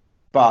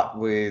 but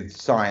with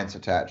science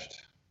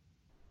attached.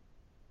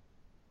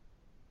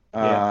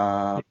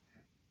 Yeah.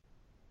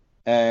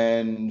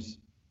 And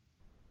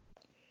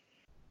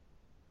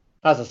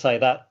as I say,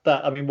 that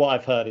I mean, what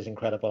I've heard is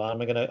incredible. I'm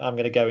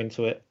gonna go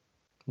into it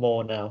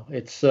more now.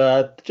 It's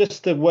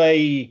just the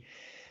way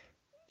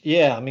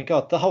Yeah, I mean,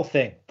 God, the whole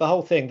thing,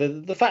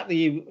 the fact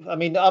that I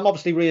mean, I'm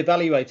obviously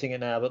reevaluating it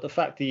now, but the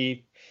fact that you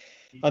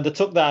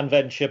undertook that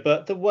adventure,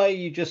 but the way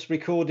you just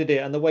recorded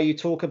it and the way you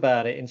talk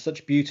about it in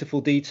such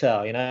beautiful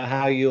detail,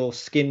 how your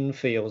skin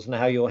feels and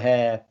how your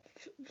hair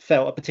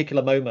felt at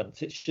particular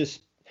moments, it's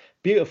just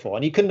beautiful.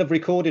 And you couldn't have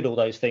recorded all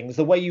those things.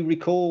 The way you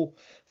recall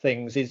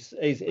things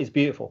is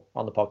beautiful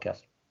on the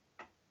podcast.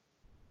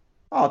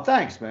 Oh,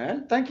 thanks,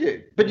 man. Thank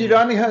you. But you'd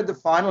only heard the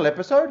final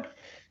episode?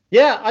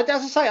 Yeah, as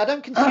I say, I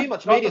don't consume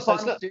much media. The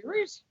final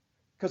series?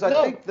 Because I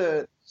think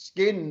the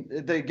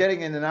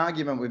getting in an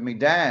argument with me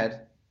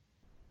dad.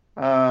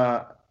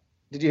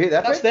 Did you hear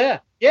that? That's there.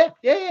 Yeah.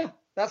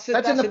 That's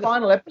in the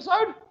final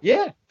episode?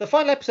 Yeah, the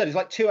final episode is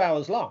like 2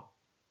 hours long.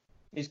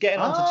 He's getting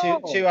on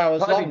to 2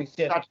 hours long. He's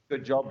such a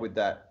good job with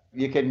that.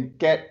 You can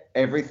get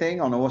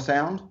everything on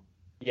Sound.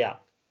 Yeah.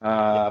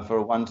 For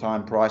a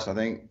one-time price, I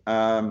think.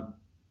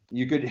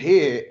 You could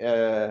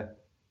hear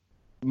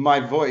my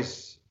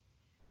voice.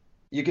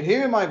 You could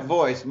hear in my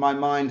voice my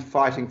mind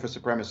fighting for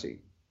supremacy,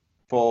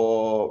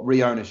 for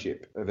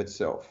re-ownership of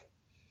itself.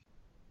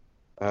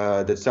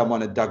 That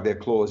someone had dug their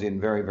claws in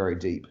very, very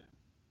deep.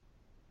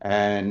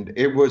 And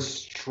it was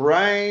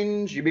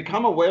strange. You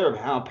become aware of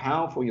how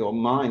powerful your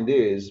mind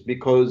is,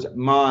 because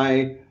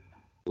my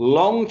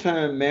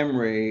long-term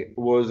memory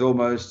was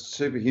almost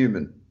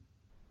superhuman.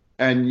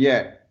 And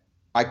yet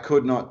I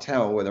could not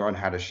tell whether I'd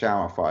had a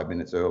shower 5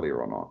 minutes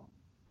earlier or not.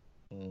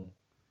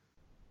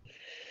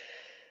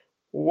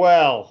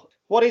 Well,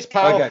 what is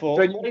powerful?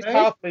 Okay. What is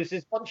powerful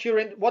is once you're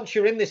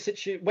in this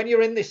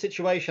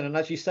situation, and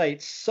as you say,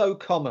 it's so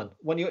common.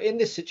 When you're in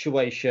this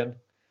situation,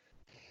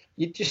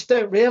 you just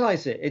don't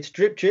realize it. It's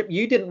drip, drip.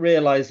 You didn't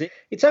realize it.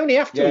 It's only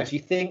afterwards you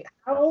think,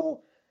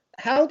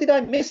 how did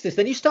I miss this?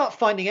 Then you start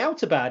finding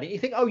out about it. You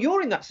think, oh,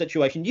 you're in that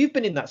situation. You've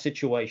been in that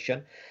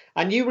situation,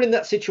 and you were in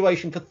that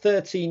situation for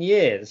 13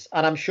 years.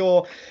 And I'm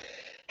sure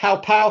how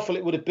powerful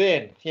it would have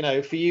been,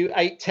 for you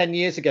 8-10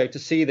 years ago to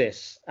see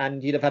this,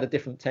 and you'd have had a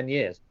different 10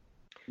 years.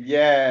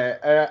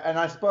 Yeah, and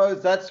I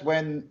suppose that's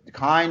when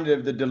kind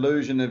of the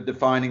delusion of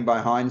defining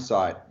by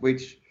hindsight,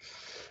 which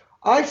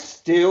I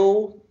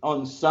still,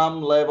 on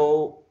some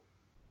level,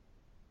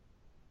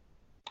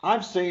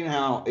 I've seen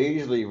how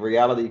easily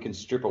reality can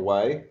strip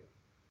away.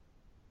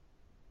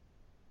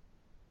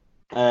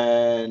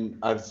 And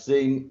I've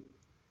seen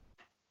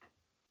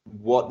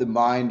what the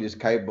mind is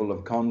capable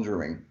of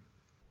conjuring.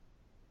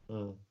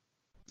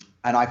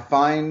 And I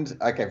find,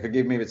 okay,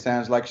 forgive me if it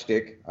sounds like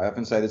shtick, I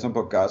often say this on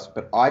podcasts,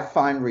 but I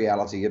find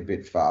reality a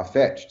bit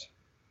far-fetched.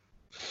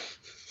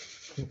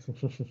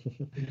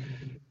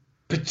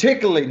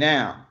 Particularly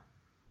now.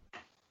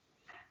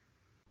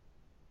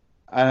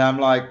 And I'm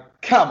like,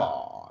 come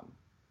on.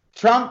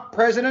 Trump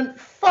president?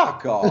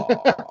 Fuck off.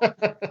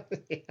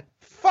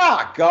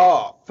 Fuck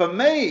off. For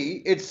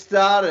me, it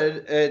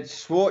started at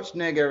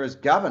Schwarzenegger as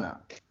governor.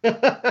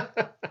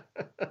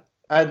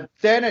 And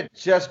then it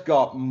just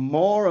got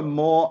more and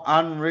more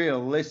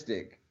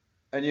unrealistic.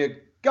 And you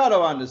got to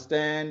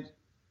understand,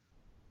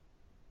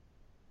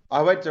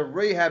 I went to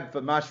rehab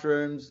for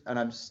mushrooms, and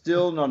I'm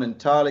still not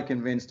entirely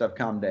convinced I've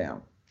come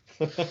down.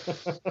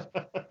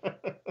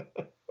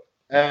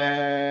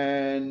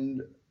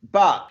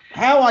 But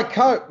how I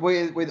cope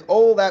with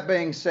all that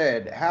being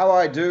said, how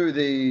I do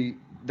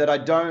that I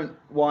don't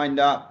wind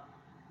up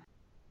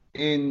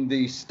in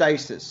the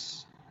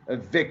stasis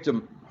of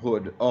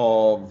victimhood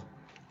of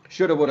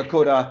shoulda, woulda,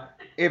 coulda,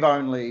 if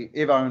only,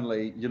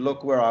 you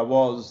look where I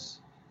was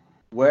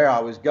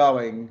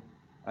going,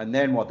 and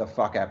then what the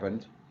fuck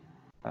happened.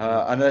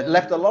 And it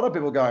left a lot of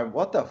people going,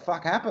 what the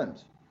fuck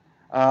happened?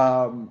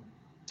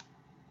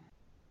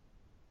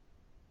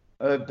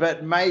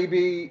 But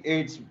maybe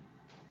it's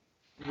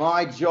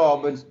my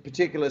job and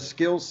particular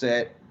skill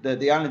set that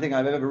the only thing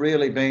I've ever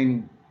really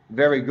been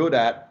very good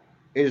at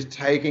is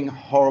taking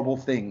horrible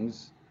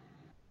things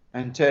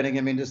and turning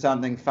them into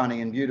something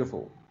funny and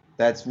beautiful.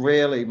 That's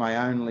really my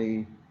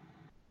only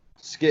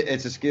skill.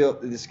 It's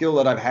the skill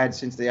that I've had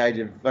since the age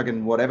of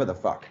fucking whatever the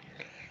fuck.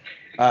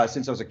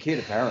 Since I was a kid,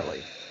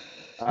 apparently.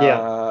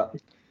 Yeah.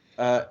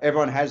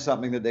 Everyone has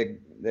something that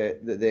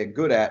they're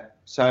good at.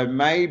 So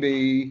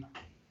maybe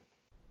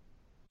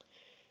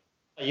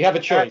you have a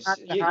choice.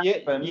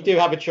 You do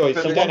have a choice.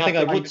 So one thing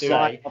I would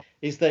say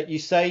is that you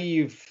say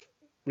you've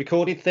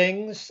recorded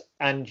things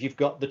and you've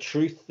got the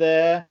truth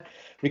there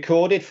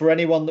recorded for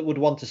anyone that would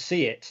want to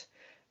see it.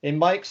 In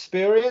my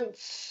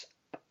experience,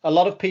 a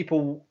lot of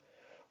people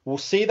will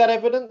see that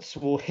evidence,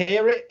 will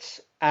hear it,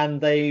 and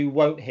they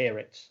won't hear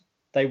it.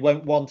 They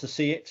won't want to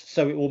see it,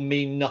 so it will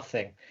mean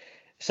nothing.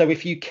 So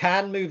if you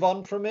can move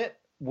on from it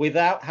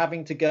without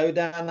having to go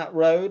down that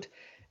road,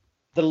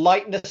 the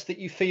lightness that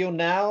you feel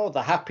now,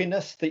 the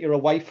happiness that you're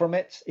away from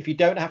it, if you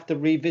don't have to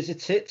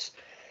revisit it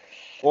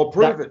or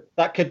prove it,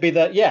 that could be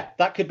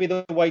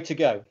the way to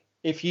go.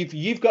 If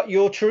you've got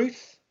your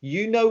truth,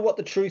 you know what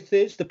the truth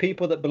is. The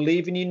people that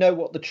believe in you know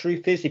what the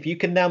truth is. If you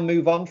can now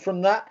move on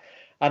from that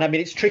And I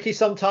mean, it's tricky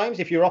sometimes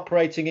if you're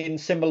operating in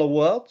similar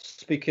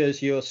worlds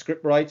because you're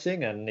script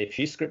writing and if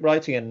she's script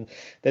writing and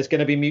there's going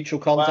to be mutual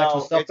context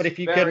and stuff. But if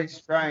you very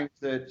strange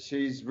that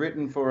she's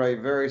written for a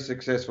very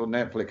successful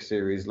Netflix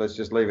series. Let's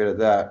just leave it at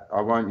that.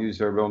 I won't use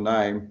her real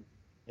name.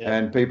 Yeah.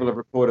 And people have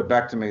reported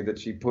back to me that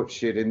she put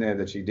shit in there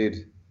that she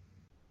did.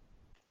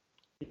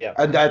 Yeah.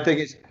 And I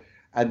think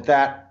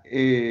that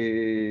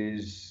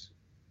is,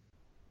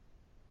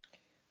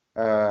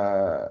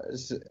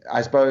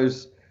 I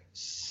suppose,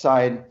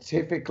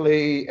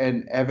 scientifically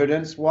and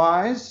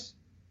evidence-wise,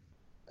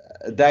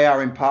 they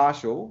are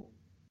impartial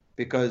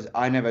because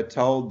I never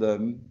told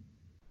them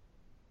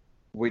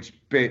which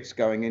bits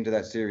going into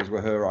that series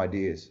were her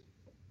ideas.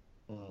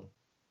 Mm.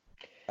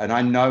 And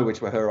I know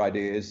which were her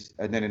ideas.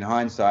 And then in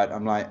hindsight,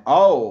 I'm like,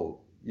 oh,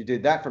 you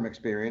did that from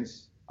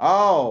experience.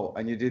 Oh,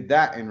 and you did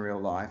that in real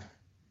life.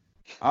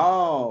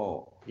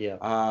 Oh.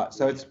 Yeah.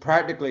 So it's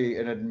practically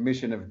an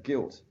admission of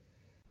guilt.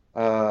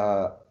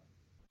 But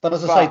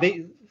as I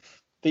say,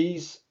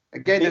 these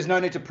there's no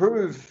need to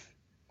prove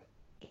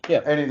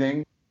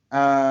anything.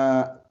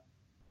 As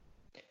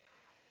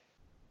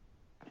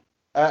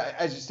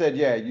you said,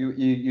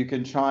 you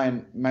can try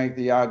and make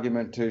the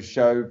argument to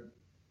show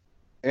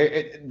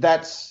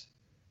that's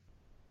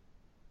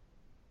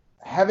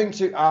having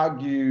to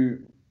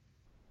argue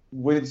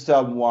with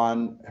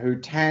someone who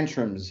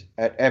tantrums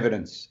at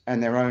evidence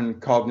and their own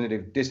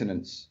cognitive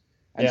dissonance,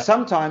 and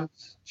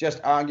sometimes just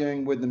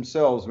arguing with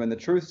themselves when the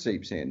truth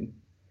seeps in.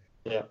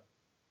 Yeah.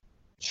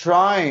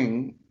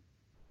 Trying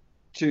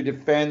to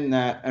defend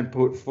that and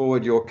put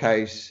forward your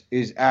case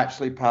is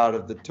actually part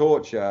of the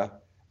torture,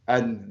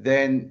 and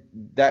then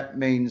that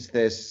means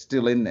they're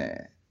still in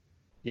there.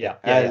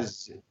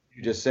 As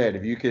you just said,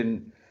 if you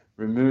can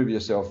remove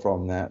yourself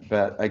from that.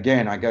 But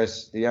again, I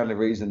guess the only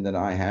reason that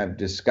I have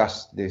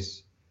discussed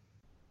this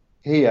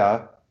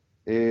here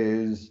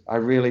is I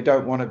really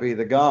don't want to be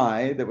the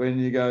guy that when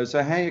you go,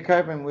 so how are you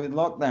coping with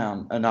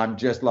lockdown? And I'm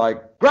just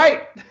like,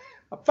 great,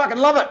 I fucking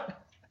love it.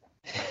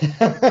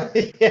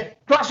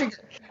 Crushing it.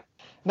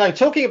 No,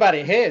 talking about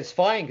it here is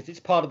fine because it's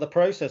part of the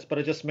process. But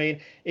I just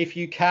mean if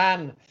you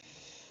can,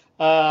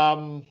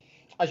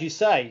 as you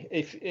say,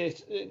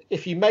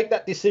 if you make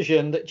that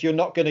decision that you're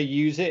not going to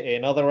use it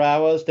in other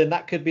hours, then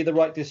that could be the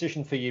right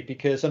decision for you.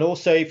 And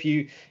also if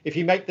you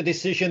make the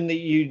decision that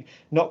you're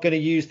not going to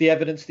use the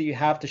evidence that you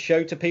have to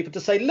show to people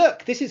to say,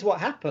 look, this is what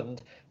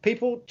happened.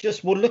 People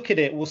just will look at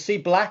it, will see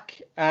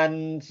black,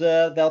 and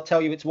they'll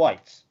tell you it's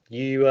white.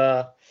 You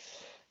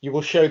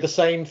will show the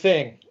same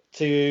thing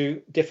to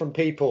different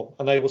people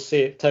and they will see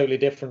it totally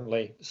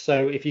differently.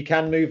 So if you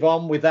can move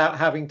on without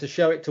having to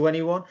show it to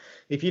anyone,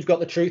 if you've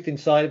got the truth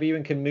inside of you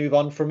and can move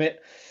on from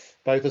it,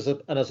 both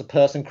as a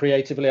person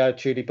creatively, I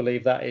truly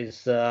believe that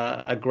is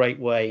a great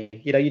way.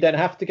 You know, you don't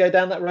have to go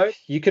down that road.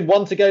 You can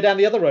want to go down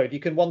the other road.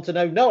 You can want to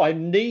know, no, I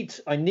need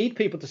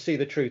people to see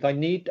the truth. I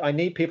need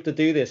people to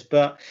do this.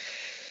 But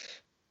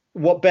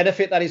what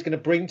benefit that is going to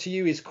bring to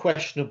you is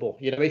questionable.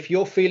 You know, if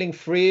you're feeling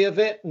free of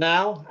it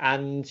now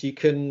and you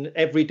can,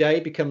 every day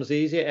becomes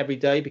easier, every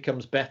day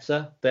becomes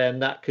better, then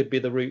that could be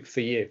the route for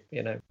you,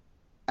 you know.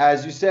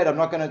 As you said, I'm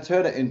not going to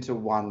turn it into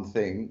one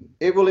thing.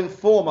 It will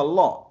inform a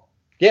lot.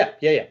 Yeah.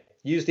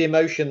 Use the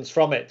emotions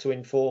from it to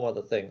inform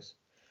other things.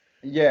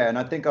 Yeah, and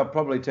I think I'll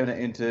probably turn it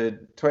into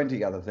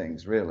 20 other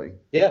things, really.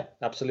 Yeah,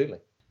 absolutely.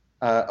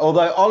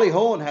 Although Ollie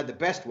Horn had the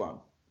best one,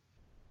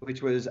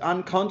 which was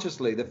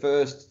unconsciously the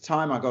first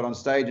time I got on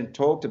stage and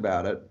talked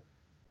about it.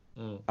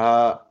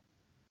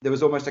 There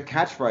was almost a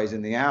catchphrase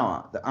in the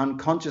hour that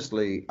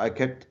unconsciously I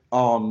kept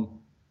on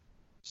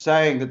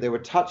saying that there were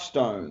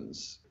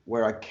touchstones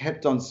where I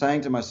kept on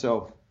saying to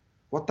myself,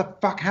 what the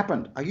fuck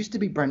happened? I used to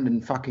be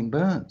Brendan fucking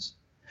Burns.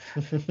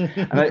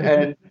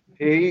 and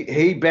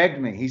he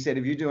begged me. He said,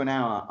 if you do an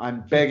hour,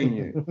 I'm begging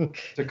you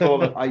to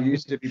call it I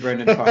used to be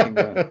Brendan fucking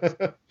Burns.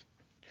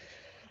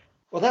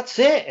 Well, that's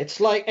it. It's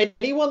like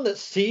anyone that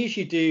sees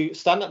you do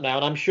stand-up now,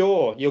 and I'm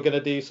sure you're going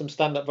to do some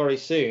stand-up very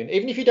soon,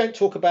 even if you don't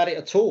talk about it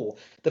at all,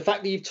 the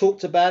fact that you've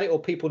talked about it or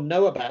people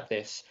know about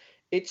this,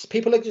 it's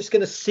people are just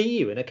going to see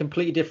you in a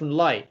completely different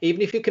light.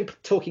 Even if you're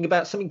talking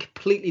about something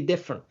completely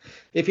different.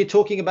 If you're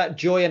talking about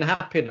joy and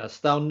happiness,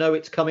 they'll know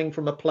it's coming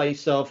from a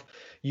place of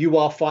you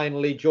are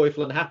finally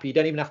joyful and happy. You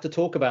don't even have to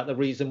talk about the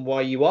reason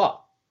why you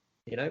are,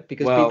 you know,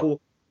 because people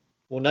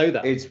will know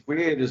that. It's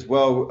weird as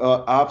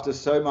well, after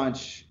so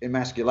much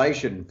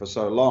emasculation for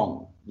so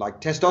long, like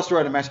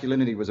testosterone and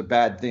masculinity was a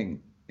bad thing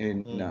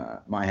in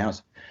my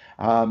house.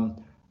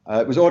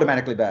 It was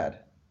automatically bad.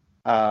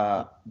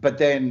 But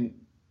then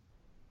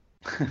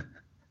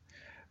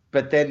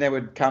there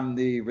would come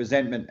the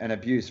resentment and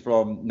abuse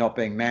from not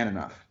being man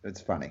enough.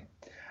 It's funny.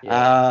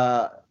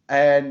 Yeah.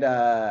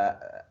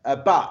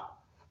 But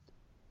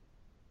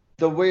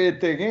the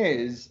weird thing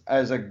is,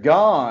 as a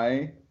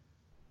guy,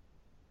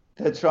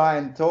 to try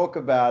and talk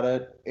about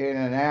it in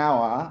an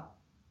hour,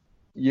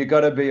 you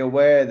got to be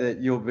aware that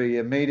you'll be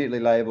immediately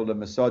labeled a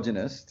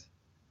misogynist.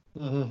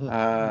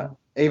 Even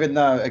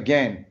though,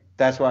 again,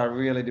 that's why I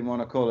really didn't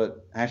want to call it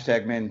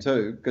 #Men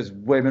Too, because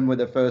women were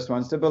the first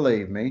ones to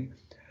believe me.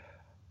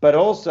 But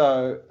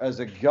also, as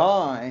a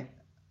guy,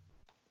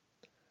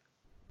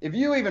 if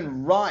you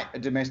even write a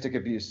domestic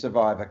abuse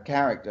survivor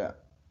character,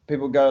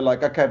 people go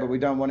like, okay, but we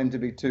don't want him to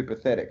be too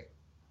pathetic.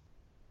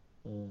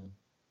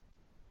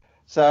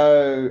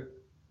 So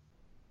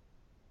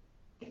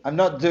I'm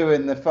not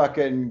doing the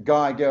fucking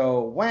guy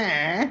girl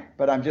wah,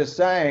 but I'm just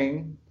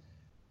saying,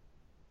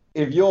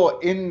 if you're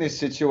in this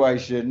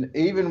situation,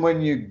 even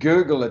when you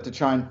Google it to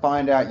try and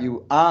find out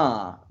you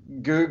are,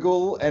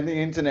 Google and the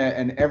internet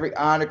and every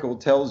article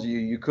tells you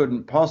you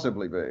couldn't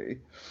possibly be.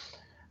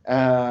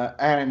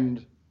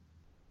 And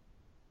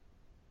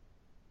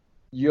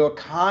you're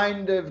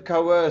kind of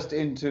coerced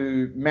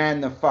into man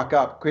the fuck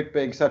up, quit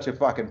being such a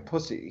fucking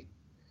pussy.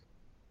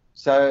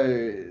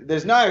 So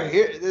there's no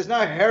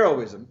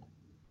heroism.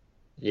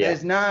 Yeah.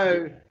 There's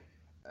no,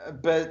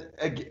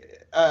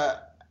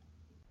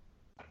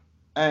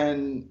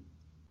 and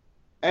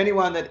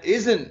anyone that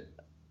isn't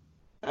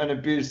an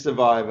abuse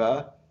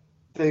survivor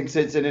thinks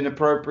it's an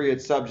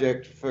inappropriate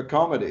subject for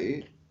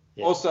comedy.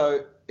 Yeah.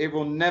 Also, it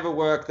will never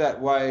work that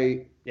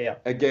way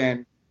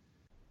again,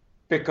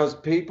 because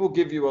people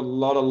give you a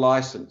lot of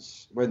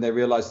license when they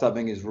realize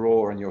something is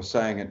raw and you're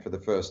saying it for the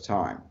first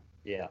time.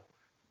 Yeah.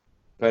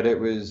 But it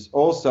was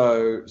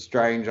also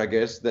strange, I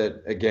guess,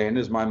 that, again,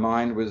 as my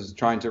mind was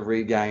trying to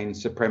regain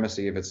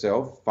supremacy of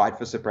itself, fight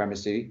for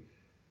supremacy,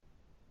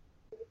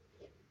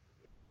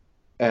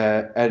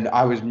 and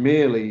I was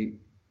merely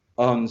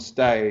on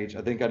stage.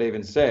 I think I'd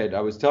even said,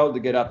 I was told to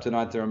get up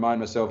tonight to remind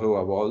myself who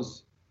I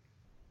was.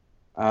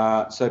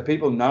 So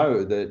people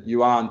know that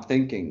you aren't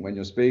thinking when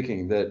you're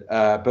speaking, but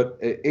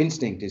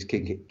instinct is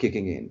kicking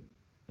in.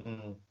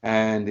 Mm.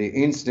 And the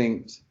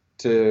instinct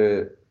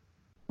to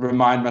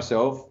remind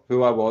myself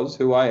who I was,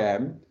 who I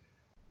am,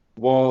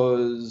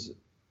 was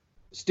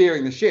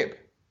steering the ship.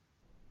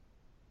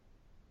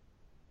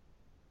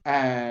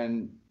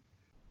 And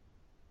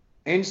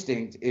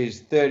instinct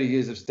is 30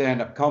 years of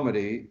stand-up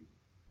comedy.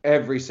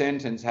 Every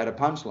sentence had a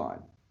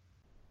punchline.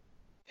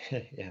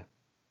 Yeah.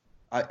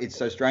 It's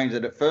so strange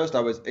that at first I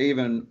was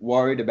even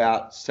worried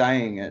about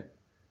saying it,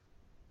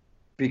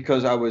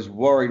 because I was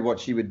worried what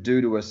she would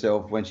do to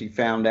herself when she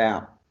found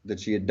out that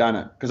she had done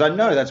it. Because I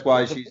know that's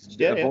why she's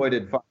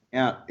avoided finding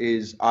out,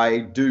 is I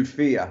do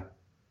fear.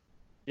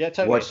 Yeah,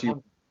 totally. What she,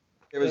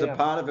 there was a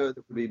part of her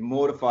that would be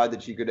mortified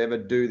that she could ever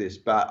do this,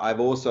 but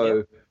I've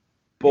also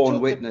borne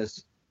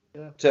witness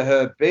to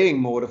her being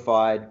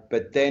mortified,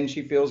 but then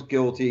she feels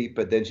guilty,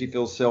 but then she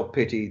feels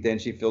self-pity, then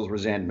she feels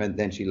resentment,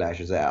 then she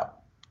lashes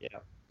out. Yeah.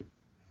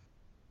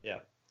 Yeah.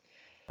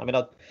 I mean,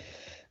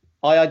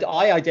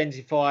 I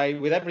identify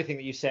with everything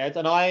that you said,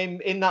 and I'm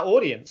in that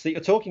audience that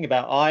you're talking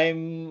about.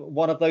 I'm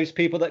one of those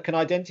people that can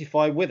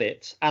identify with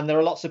it, and there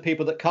are lots of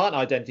people that can't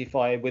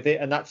identify with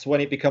it, and that's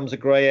when it becomes a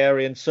grey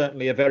area, and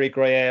certainly a very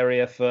grey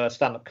area for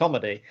stand-up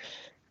comedy.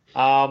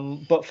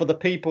 But for the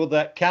people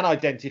that can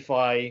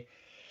identify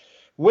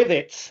with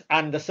it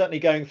and are certainly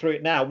going through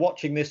it now,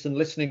 watching this and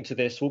listening to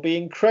this will be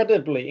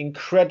incredibly,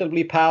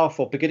 incredibly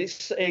powerful,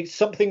 because it's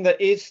something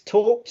that is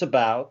talked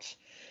about,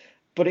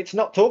 but it's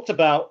not talked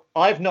about.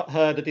 I've not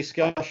heard a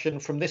discussion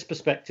from this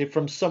perspective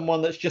from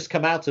someone that's just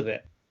come out of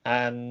it,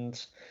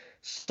 and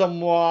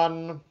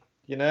someone,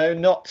 you know,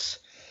 not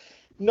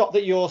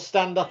that your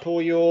stand-up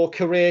or your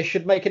career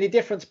should make any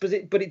difference, but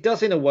it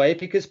does in a way,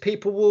 because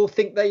people will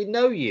think they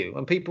know you,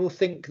 and people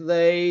think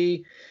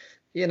they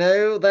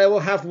will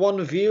have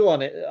one view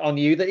on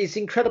you that is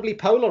incredibly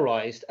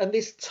polarized, and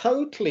this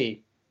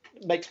totally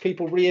makes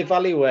people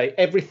reevaluate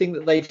everything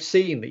that they've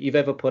seen that you've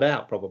ever put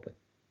out, probably.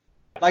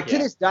 Like to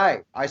this day,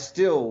 I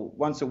still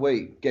once a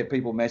week get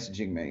people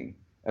messaging me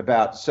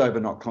about Sober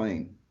Not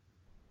Clean,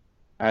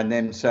 and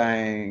them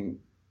saying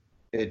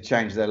it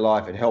changed their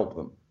life, it helped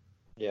them.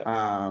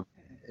 Yeah.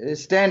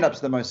 Stand-up's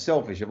the most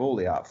selfish of all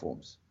the art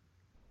forms.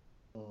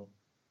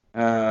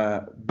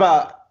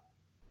 But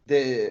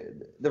the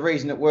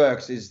reason it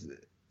works is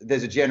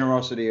there's a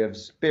generosity of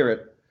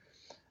spirit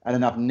and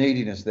enough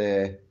neediness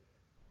there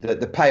that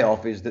the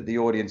payoff is that the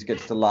audience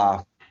gets to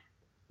laugh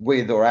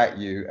with or at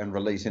you and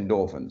release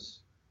endorphins.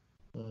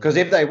 Because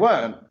if they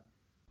weren't,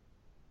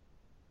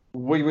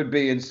 we would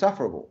be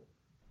insufferable.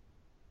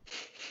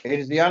 It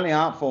is the only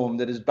art form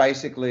that is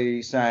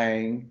basically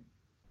saying,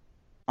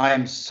 I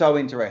am so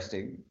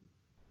interesting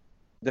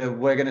that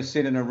we're going to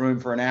sit in a room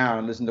for an hour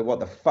and listen to what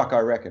the fuck I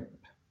reckon.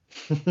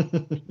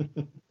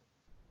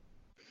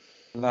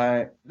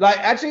 Like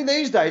actually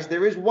these days,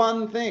 there is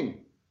one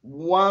thing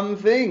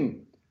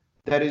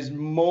that is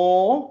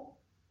more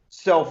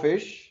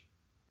selfish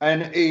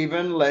and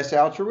even less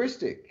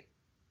altruistic.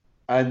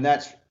 And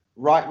that's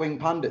right-wing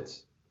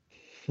pundits.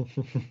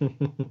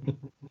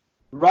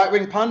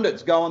 Right-wing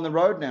pundits go on the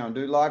road now and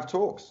do live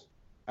talks.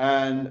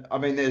 And I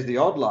mean, there's the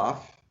odd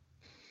laugh.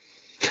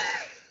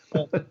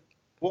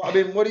 What?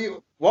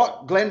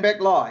 Glenn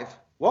Beck live?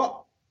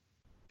 What?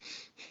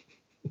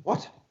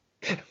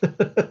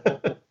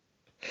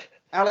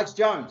 Alex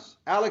Jones.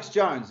 Alex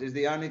Jones is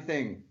the only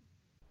thing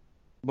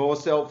more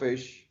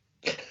selfish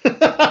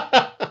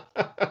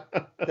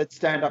than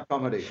stand-up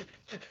comedy.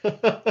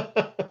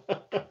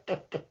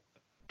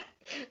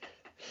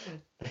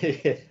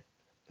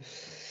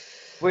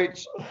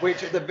 which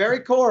at the very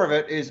core of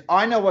it is,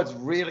 I know what's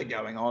really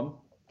going on,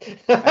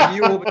 and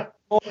you will be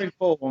more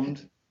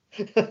informed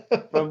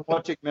from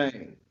watching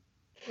me.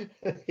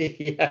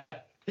 Yeah,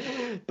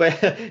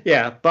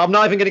 but I'm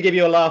not even going to give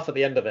you a laugh at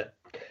the end of it.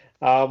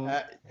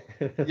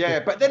 Yeah,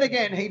 but then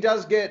again, he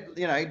does get,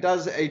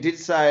 he did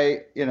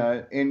say,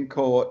 in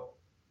court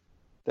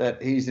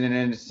that he's an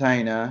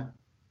entertainer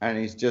and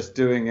he's just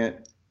doing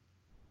it,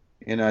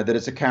 that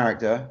it's a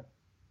character.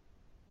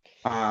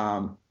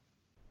 Yeah.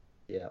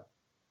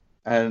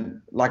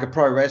 And like a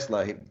pro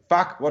wrestler,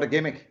 fuck, what a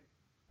gimmick.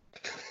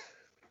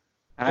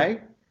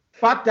 Hey?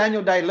 Fuck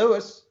Daniel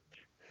Day-Lewis.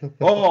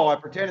 Oh, I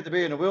pretended to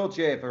be in a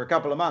wheelchair for a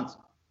couple of months.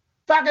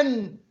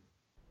 Fucking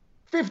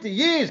 50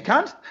 years,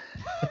 cunt.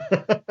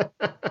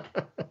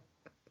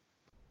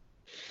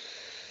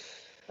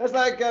 That's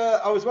like,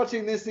 I was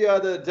watching this the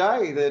other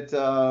day that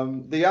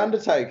The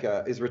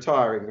Undertaker is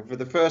retiring for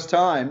the first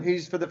time.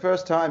 He's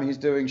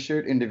doing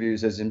shoot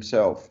interviews as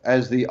himself,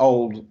 as the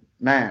old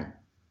man.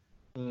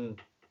 Mm.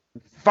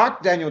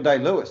 Fuck Daniel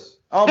Day-Lewis.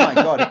 Oh my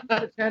God. If you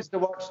get a chance to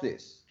watch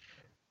this.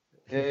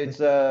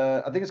 It's,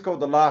 I think it's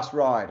called The Last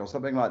Ride or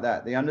something like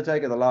that. The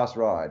Undertaker, The Last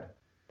Ride.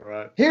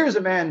 Right. Here is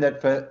a man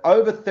that for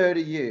over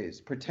 30 years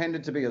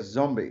pretended to be a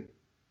zombie.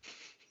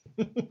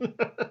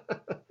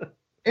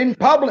 In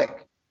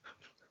public.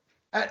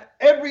 At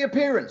every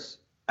appearance,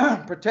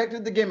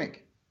 protected the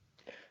gimmick,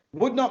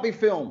 would not be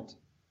filmed,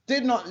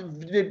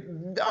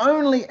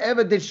 only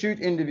ever did shoot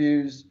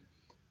interviews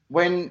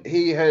when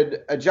he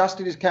had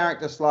adjusted his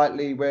character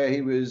slightly, where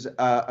he was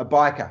a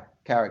biker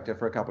character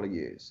for a couple of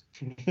years.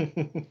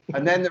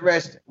 And then the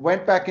rest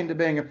went back into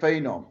being a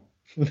phenom.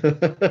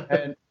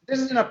 And this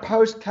is in a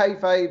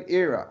post-kayfabe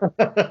era.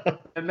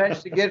 And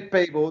managed to get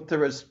people to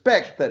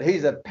respect that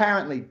he's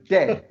apparently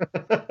dead.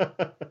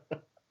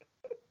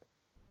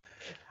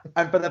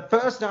 And for the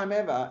first time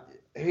ever,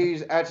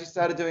 he's actually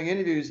started doing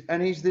interviews,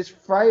 and he's this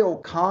frail,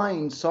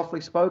 kind,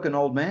 softly spoken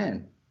old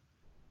man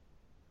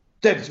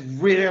that's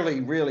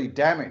really, really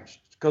damaged.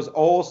 Because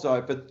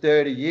also for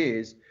 30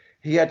 years,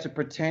 he had to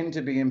pretend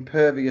to be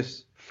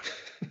impervious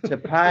to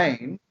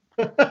pain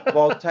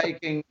while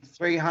taking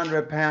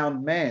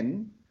 300-pound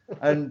men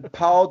and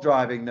pile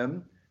driving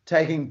them,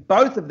 taking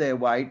both of their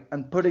weight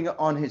and putting it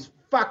on his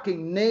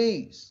fucking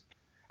knees.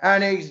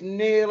 And he's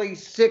nearly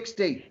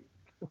 60.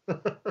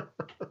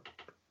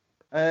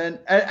 And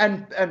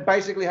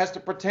basically has to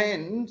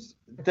pretend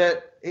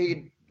that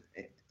he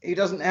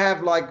doesn't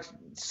have like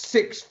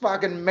 6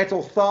 fucking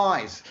metal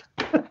thighs.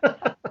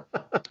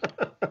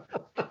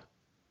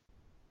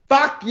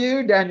 Fuck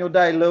you, Daniel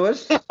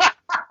Day-Lewis.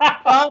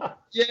 Fuck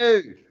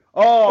you.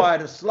 Oh, I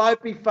had a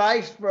slopey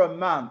face for a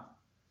month.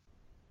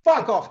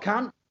 Fuck off,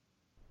 cunt.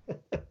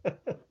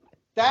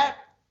 That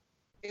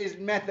is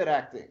method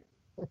acting.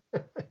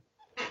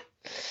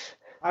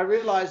 I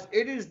realized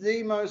it is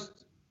the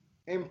most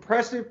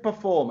impressive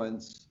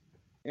performance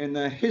in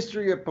the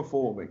history of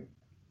performing.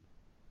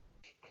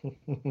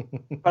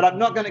 But I'm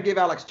not going to give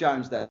Alex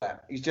Jones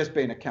that. He's just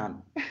been a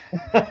cunt.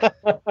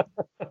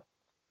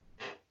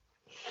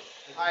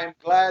 I am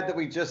glad that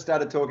we just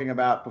started talking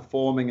about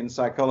performing and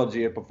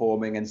psychology of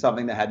performing and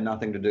something that had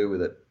nothing to do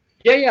with it.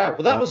 Yeah.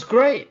 Well, that was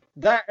great.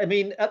 At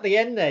the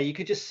end there, you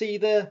could just see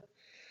the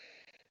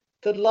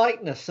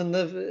likeness and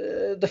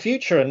the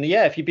future. And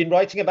yeah, if you've been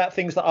writing about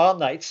things that aren't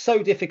that, it's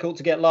so difficult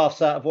to get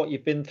laughs out of what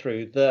you've been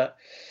through, that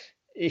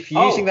if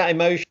you're using that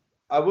emotion.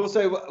 I will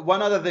say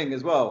one other thing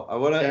as well. I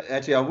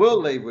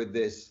will leave with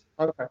this.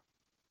 Okay.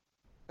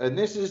 And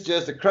this is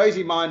just a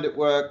crazy mind at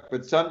work,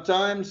 but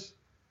sometimes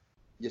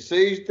you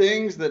see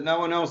things that no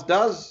one else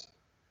does.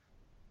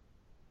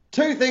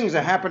 2 things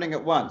are happening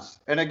at once.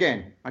 And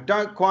again, I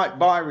don't quite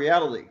buy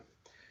reality.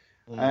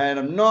 And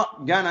I'm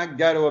not going to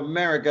go to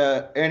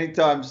America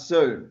anytime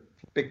soon,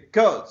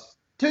 because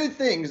 2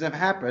 things have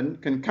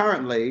happened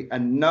concurrently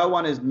and no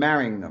one is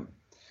marrying them.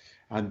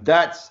 And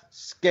that's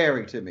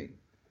scary to me.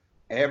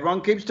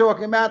 Everyone keeps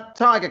talking about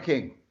Tiger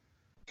King.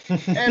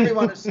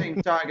 Everyone has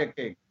seen Tiger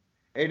King.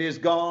 It has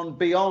gone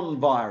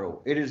beyond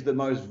viral. It is the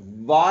most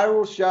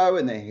viral show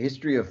in the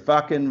history of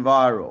fucking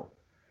viral.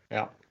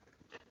 Yeah.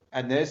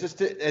 And there's a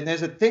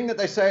thing that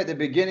they say at the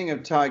beginning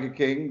of Tiger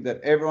King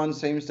that everyone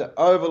seems to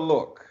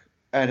overlook.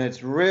 And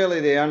it's really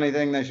the only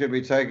thing they should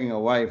be taking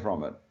away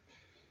from it.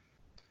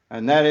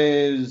 And that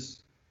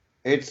is,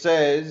 it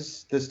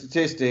says, the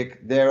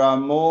statistic, there are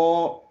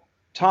more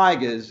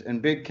tigers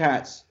and big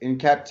cats in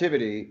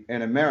captivity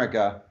in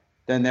America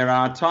than there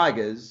are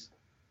tigers.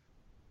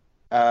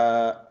 In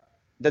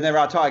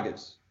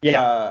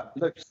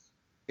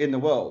the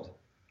world.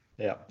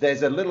 Yeah.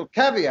 There's a little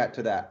caveat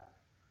to that.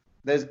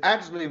 There's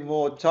actually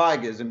more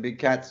tigers and big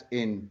cats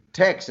in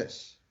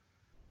Texas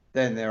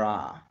than there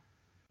are.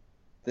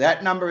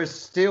 That number is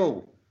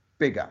still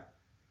bigger.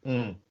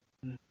 Mm.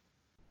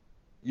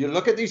 You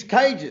look at these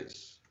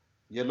cages.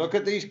 You look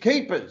at these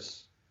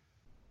keepers.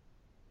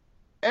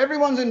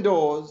 Everyone's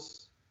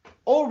indoors.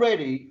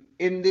 Already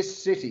in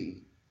this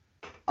city,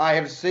 I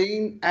have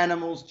seen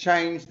animals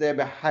change their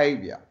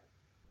behavior.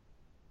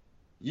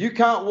 You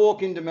can't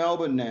walk into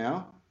Melbourne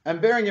now,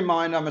 and bearing in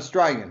mind I'm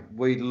Australian,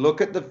 we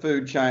look at the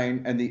food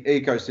chain and the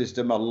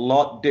ecosystem a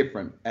lot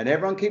different. And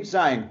everyone keeps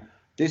saying,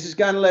 this is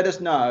going to let us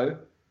know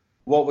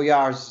what we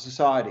are as a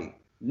society.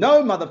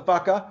 No,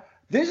 motherfucker.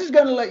 This is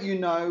going to let you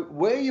know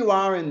where you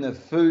are in the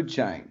food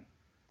chain.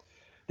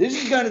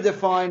 This is going to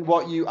define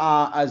what you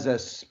are as a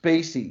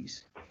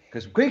species.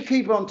 Because we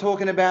keep on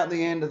talking about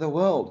the end of the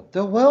world.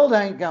 The world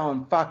ain't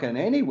going fucking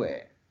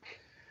anywhere.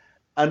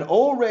 And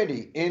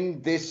already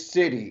in this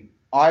city,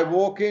 I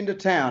walk into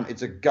town,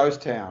 it's a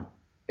ghost town.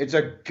 It's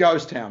a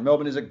ghost town.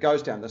 Melbourne is a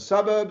ghost town. The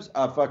suburbs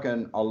are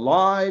fucking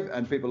alive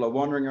and people are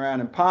wandering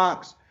around in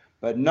parks,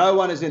 but no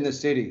one is in the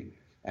city.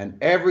 And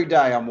every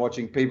day I'm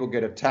watching people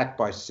get attacked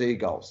by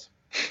seagulls.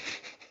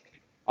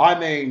 I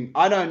mean,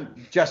 I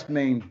don't just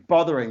mean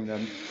bothering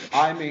them.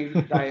 I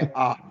mean, they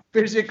are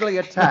physically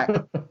attacked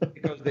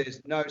because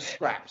there's no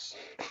scraps.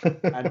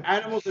 And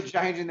animals are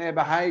changing their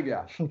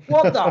behavior.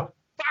 What the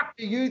fuck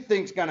do you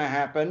think's going to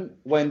happen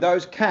when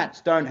those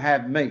cats don't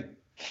have meat?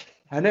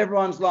 And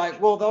everyone's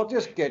like, well, they'll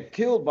just get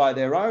killed by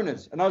their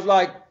owners. And I was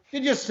like,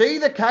 did you see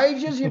the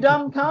cages, you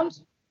dumb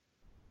cunts?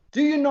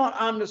 Do you not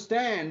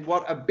understand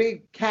what a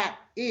big cat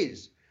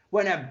is?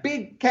 When a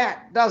big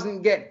cat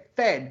doesn't get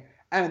fed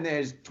and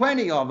there's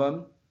 20 of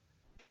them,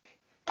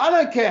 I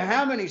don't care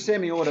how many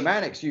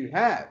semi-automatics you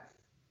have.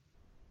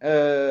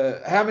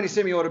 How many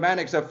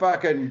semi-automatics a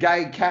fucking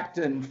gay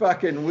captain,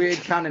 fucking weird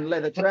cunt in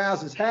leather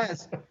trousers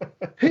has.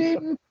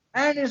 Him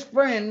and his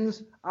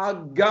friends are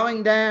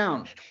going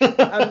down.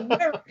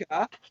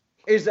 America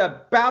is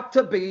about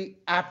to be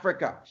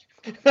Africa.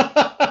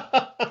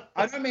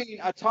 I don't mean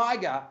a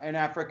tiger in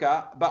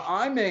Africa, but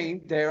I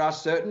mean there are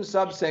certain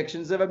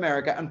subsections of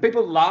America, and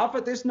people laugh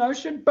at this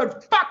notion,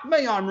 but fuck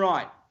me, I'm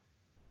right.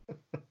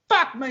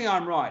 Fuck me,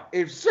 I'm right.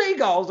 If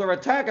seagulls are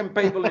attacking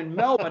people in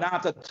Melbourne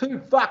after 2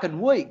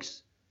 fucking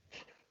weeks,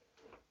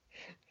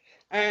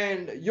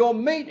 and your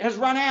meat has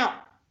run out,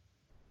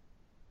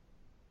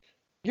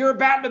 you're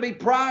about to be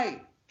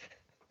prey.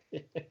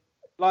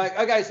 Like,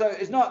 okay, so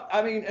it's not,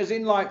 I mean, as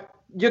in like,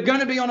 you're going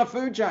to be on a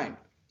food chain.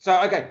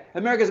 So, okay,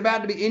 America's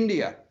about to be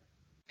India.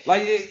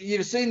 Like,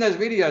 you've seen those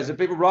videos of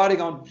people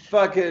riding on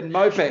fucking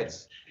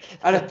mopeds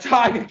and a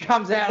tiger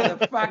comes out of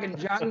the fucking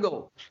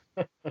jungle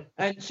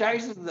and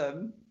chases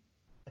them.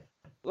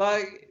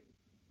 Like,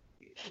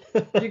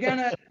 you're going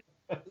to,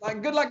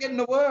 like, good luck getting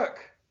to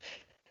work.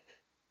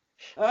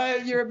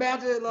 You're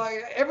about to, like,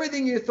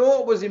 everything you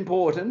thought was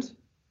important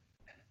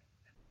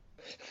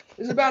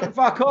is about to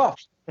fuck off.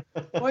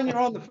 When you're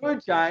on the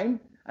food chain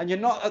and you're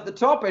not at the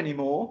top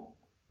anymore.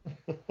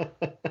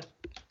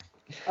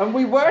 And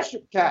we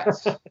worship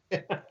cats.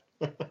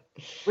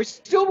 We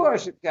still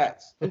worship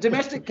cats. And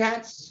domestic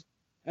cats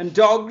and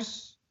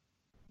dogs,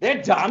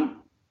 they're done.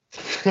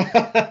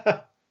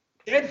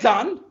 They're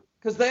done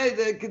because they're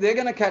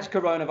going to catch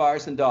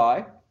coronavirus and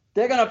die.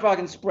 They're going to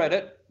fucking spread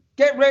it.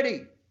 Get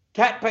ready,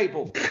 cat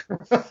people.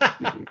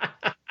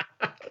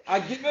 I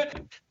give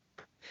it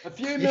a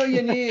few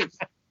million years.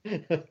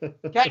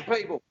 Cat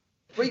people.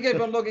 We keep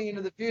on looking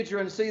into the future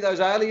and see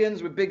those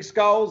aliens with big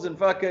skulls and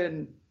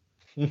fucking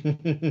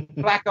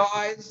black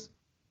eyes.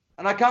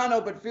 And I can't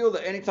help but feel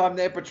that anytime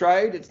they're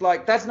portrayed, it's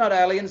like, that's not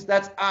aliens,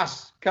 that's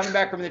us coming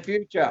back from the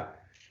future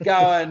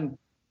going,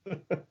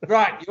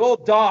 right, you all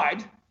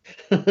died.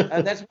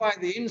 And that's why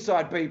the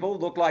inside people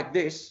look like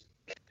this.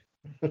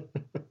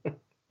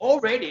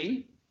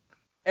 Already,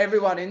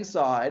 everyone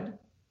inside,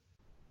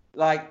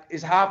 like,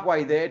 is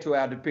halfway there to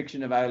our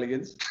depiction of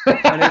aliens.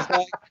 And it's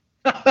like,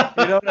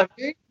 you know what I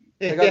mean?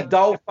 They got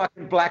dull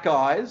fucking black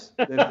eyes.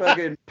 They're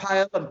fucking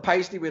pale and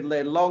pasty with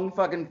their long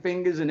fucking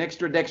fingers and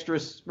extra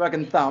dexterous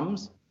fucking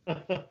thumbs.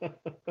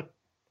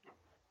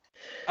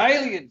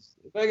 Aliens.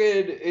 Fucking,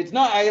 it's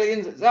not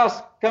aliens, it's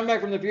us coming back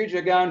from the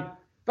future going,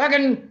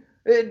 fucking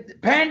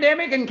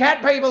pandemic and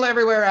cat people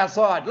everywhere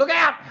outside. Look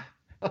out!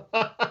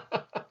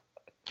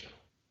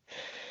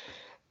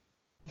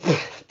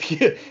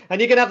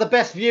 And you can have the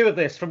best view of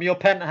this from your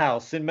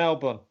penthouse in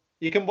Melbourne.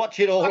 You can watch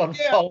it all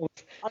unfold.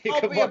 I'll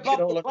be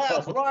above the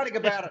clouds writing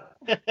about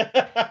it.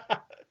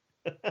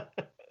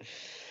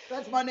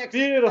 That's my next.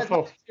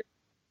 Beautiful.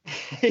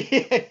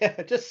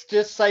 Yeah,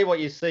 just say what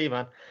you see,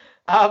 man.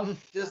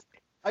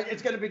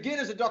 It's going to begin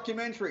as a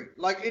documentary,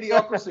 like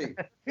Idiocracy.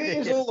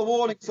 Here's all the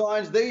warning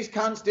signs these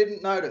cunts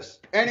didn't notice.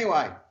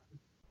 Anyway.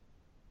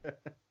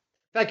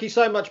 Thank you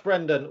so much,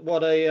 Brendan.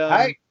 What a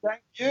Hey,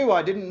 thank you.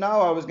 I didn't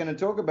know I was going to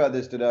talk about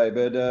this today,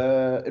 but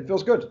it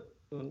feels good.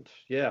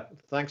 Yeah,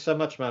 thanks so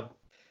much, man.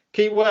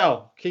 Keep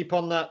well. Keep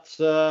on that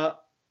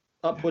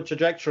upward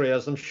trajectory,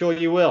 as I'm sure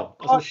you will.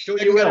 I'm sure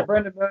you will.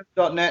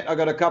 BrendanBurns.net. I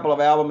got a couple of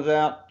albums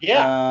out.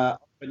 Yeah.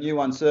 A new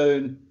one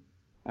soon.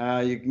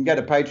 You can get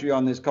a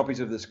Patreon. There's copies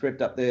of the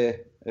script up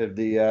there of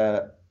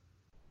the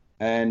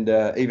and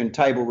even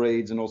table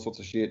reads and all sorts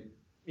of shit.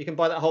 You can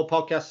buy that whole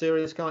podcast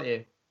series, can't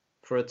you?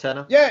 For a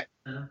tenner. Yeah.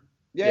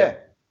 Yeah.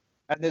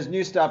 And there's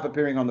new stuff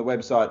appearing on the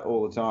website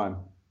all the time.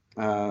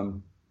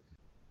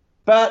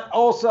 But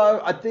also,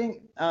 I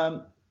think,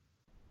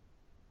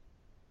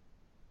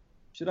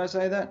 should I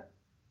say that?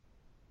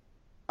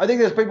 I think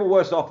there's people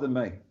worse off than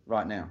me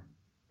right now.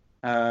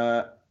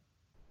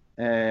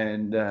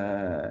 If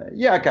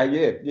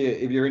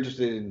you're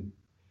interested in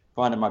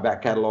finding my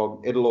back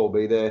catalogue, it'll all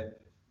be there.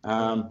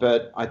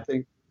 But I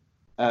think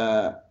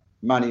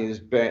money is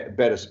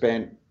better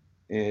spent.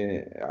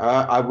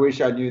 I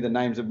wish I knew the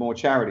names of more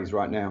charities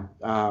right now.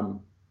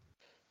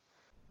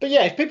 But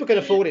yeah, if people can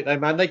afford it, though,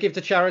 man, they give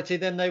to charity.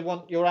 Then they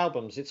want your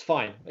albums. It's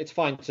fine. It's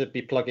fine to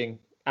be plugging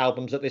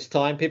albums at this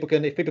time. If people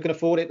can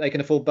afford it, they can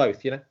afford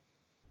both. You know.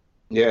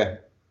 Yeah.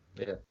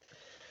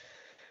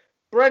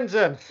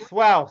 Brendan,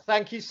 wow,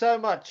 thank you so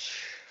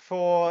much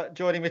for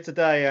joining me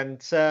today and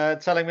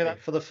telling me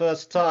that for the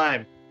first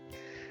time.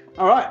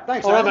 All right,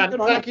 thanks. All right, man.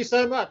 Thank you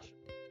so much.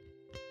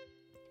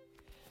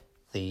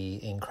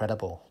 The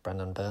incredible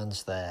Brendan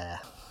Burns there.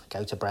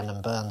 Go to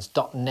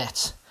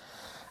brendanburns.net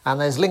and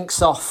there's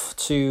links off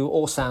to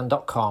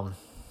allsound.com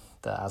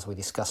that, as we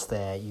discussed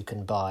there, you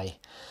can buy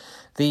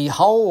the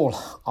whole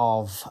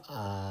of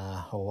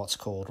or what's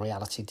called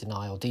Reality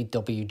Denial,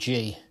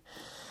 DWG,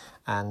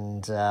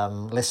 and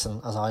listen,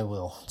 as I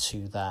will,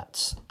 to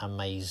that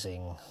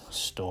amazing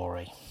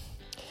story.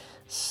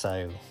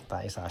 So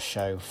that is our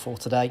show for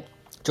today.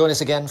 Join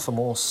us again for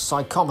more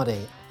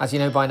Psychomedy. As you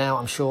know by now,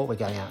 I'm sure we're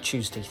going out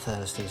Tuesday,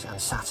 Thursdays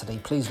and Saturday.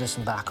 Please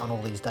listen back on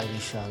all these daily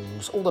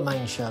shows, all the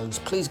main shows.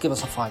 Please give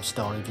us a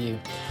 5-star review.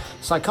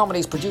 Psychomedy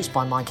is produced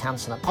by Mike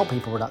Hansen at Pod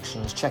People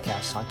Productions. Check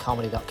out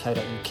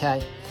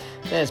psychomedy.co.uk.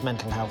 There's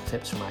mental health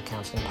tips from our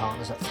counselling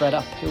partners at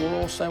ThreadUp, who are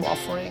also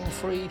offering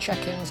free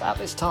check-ins at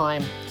this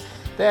time.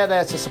 They're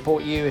there to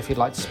support you. If you'd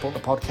like to support the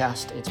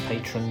podcast, it's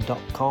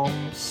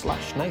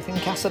patreon.com/Nathan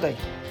Cassidy.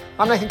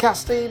 I'm Nathan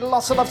Cassidy.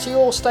 Lots of love to you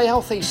all. Stay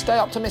healthy, stay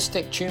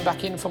optimistic. Tune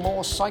back in for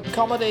more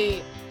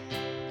Psychomedy.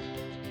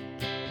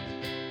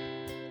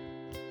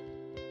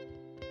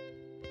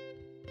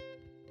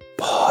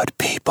 Pod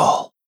People.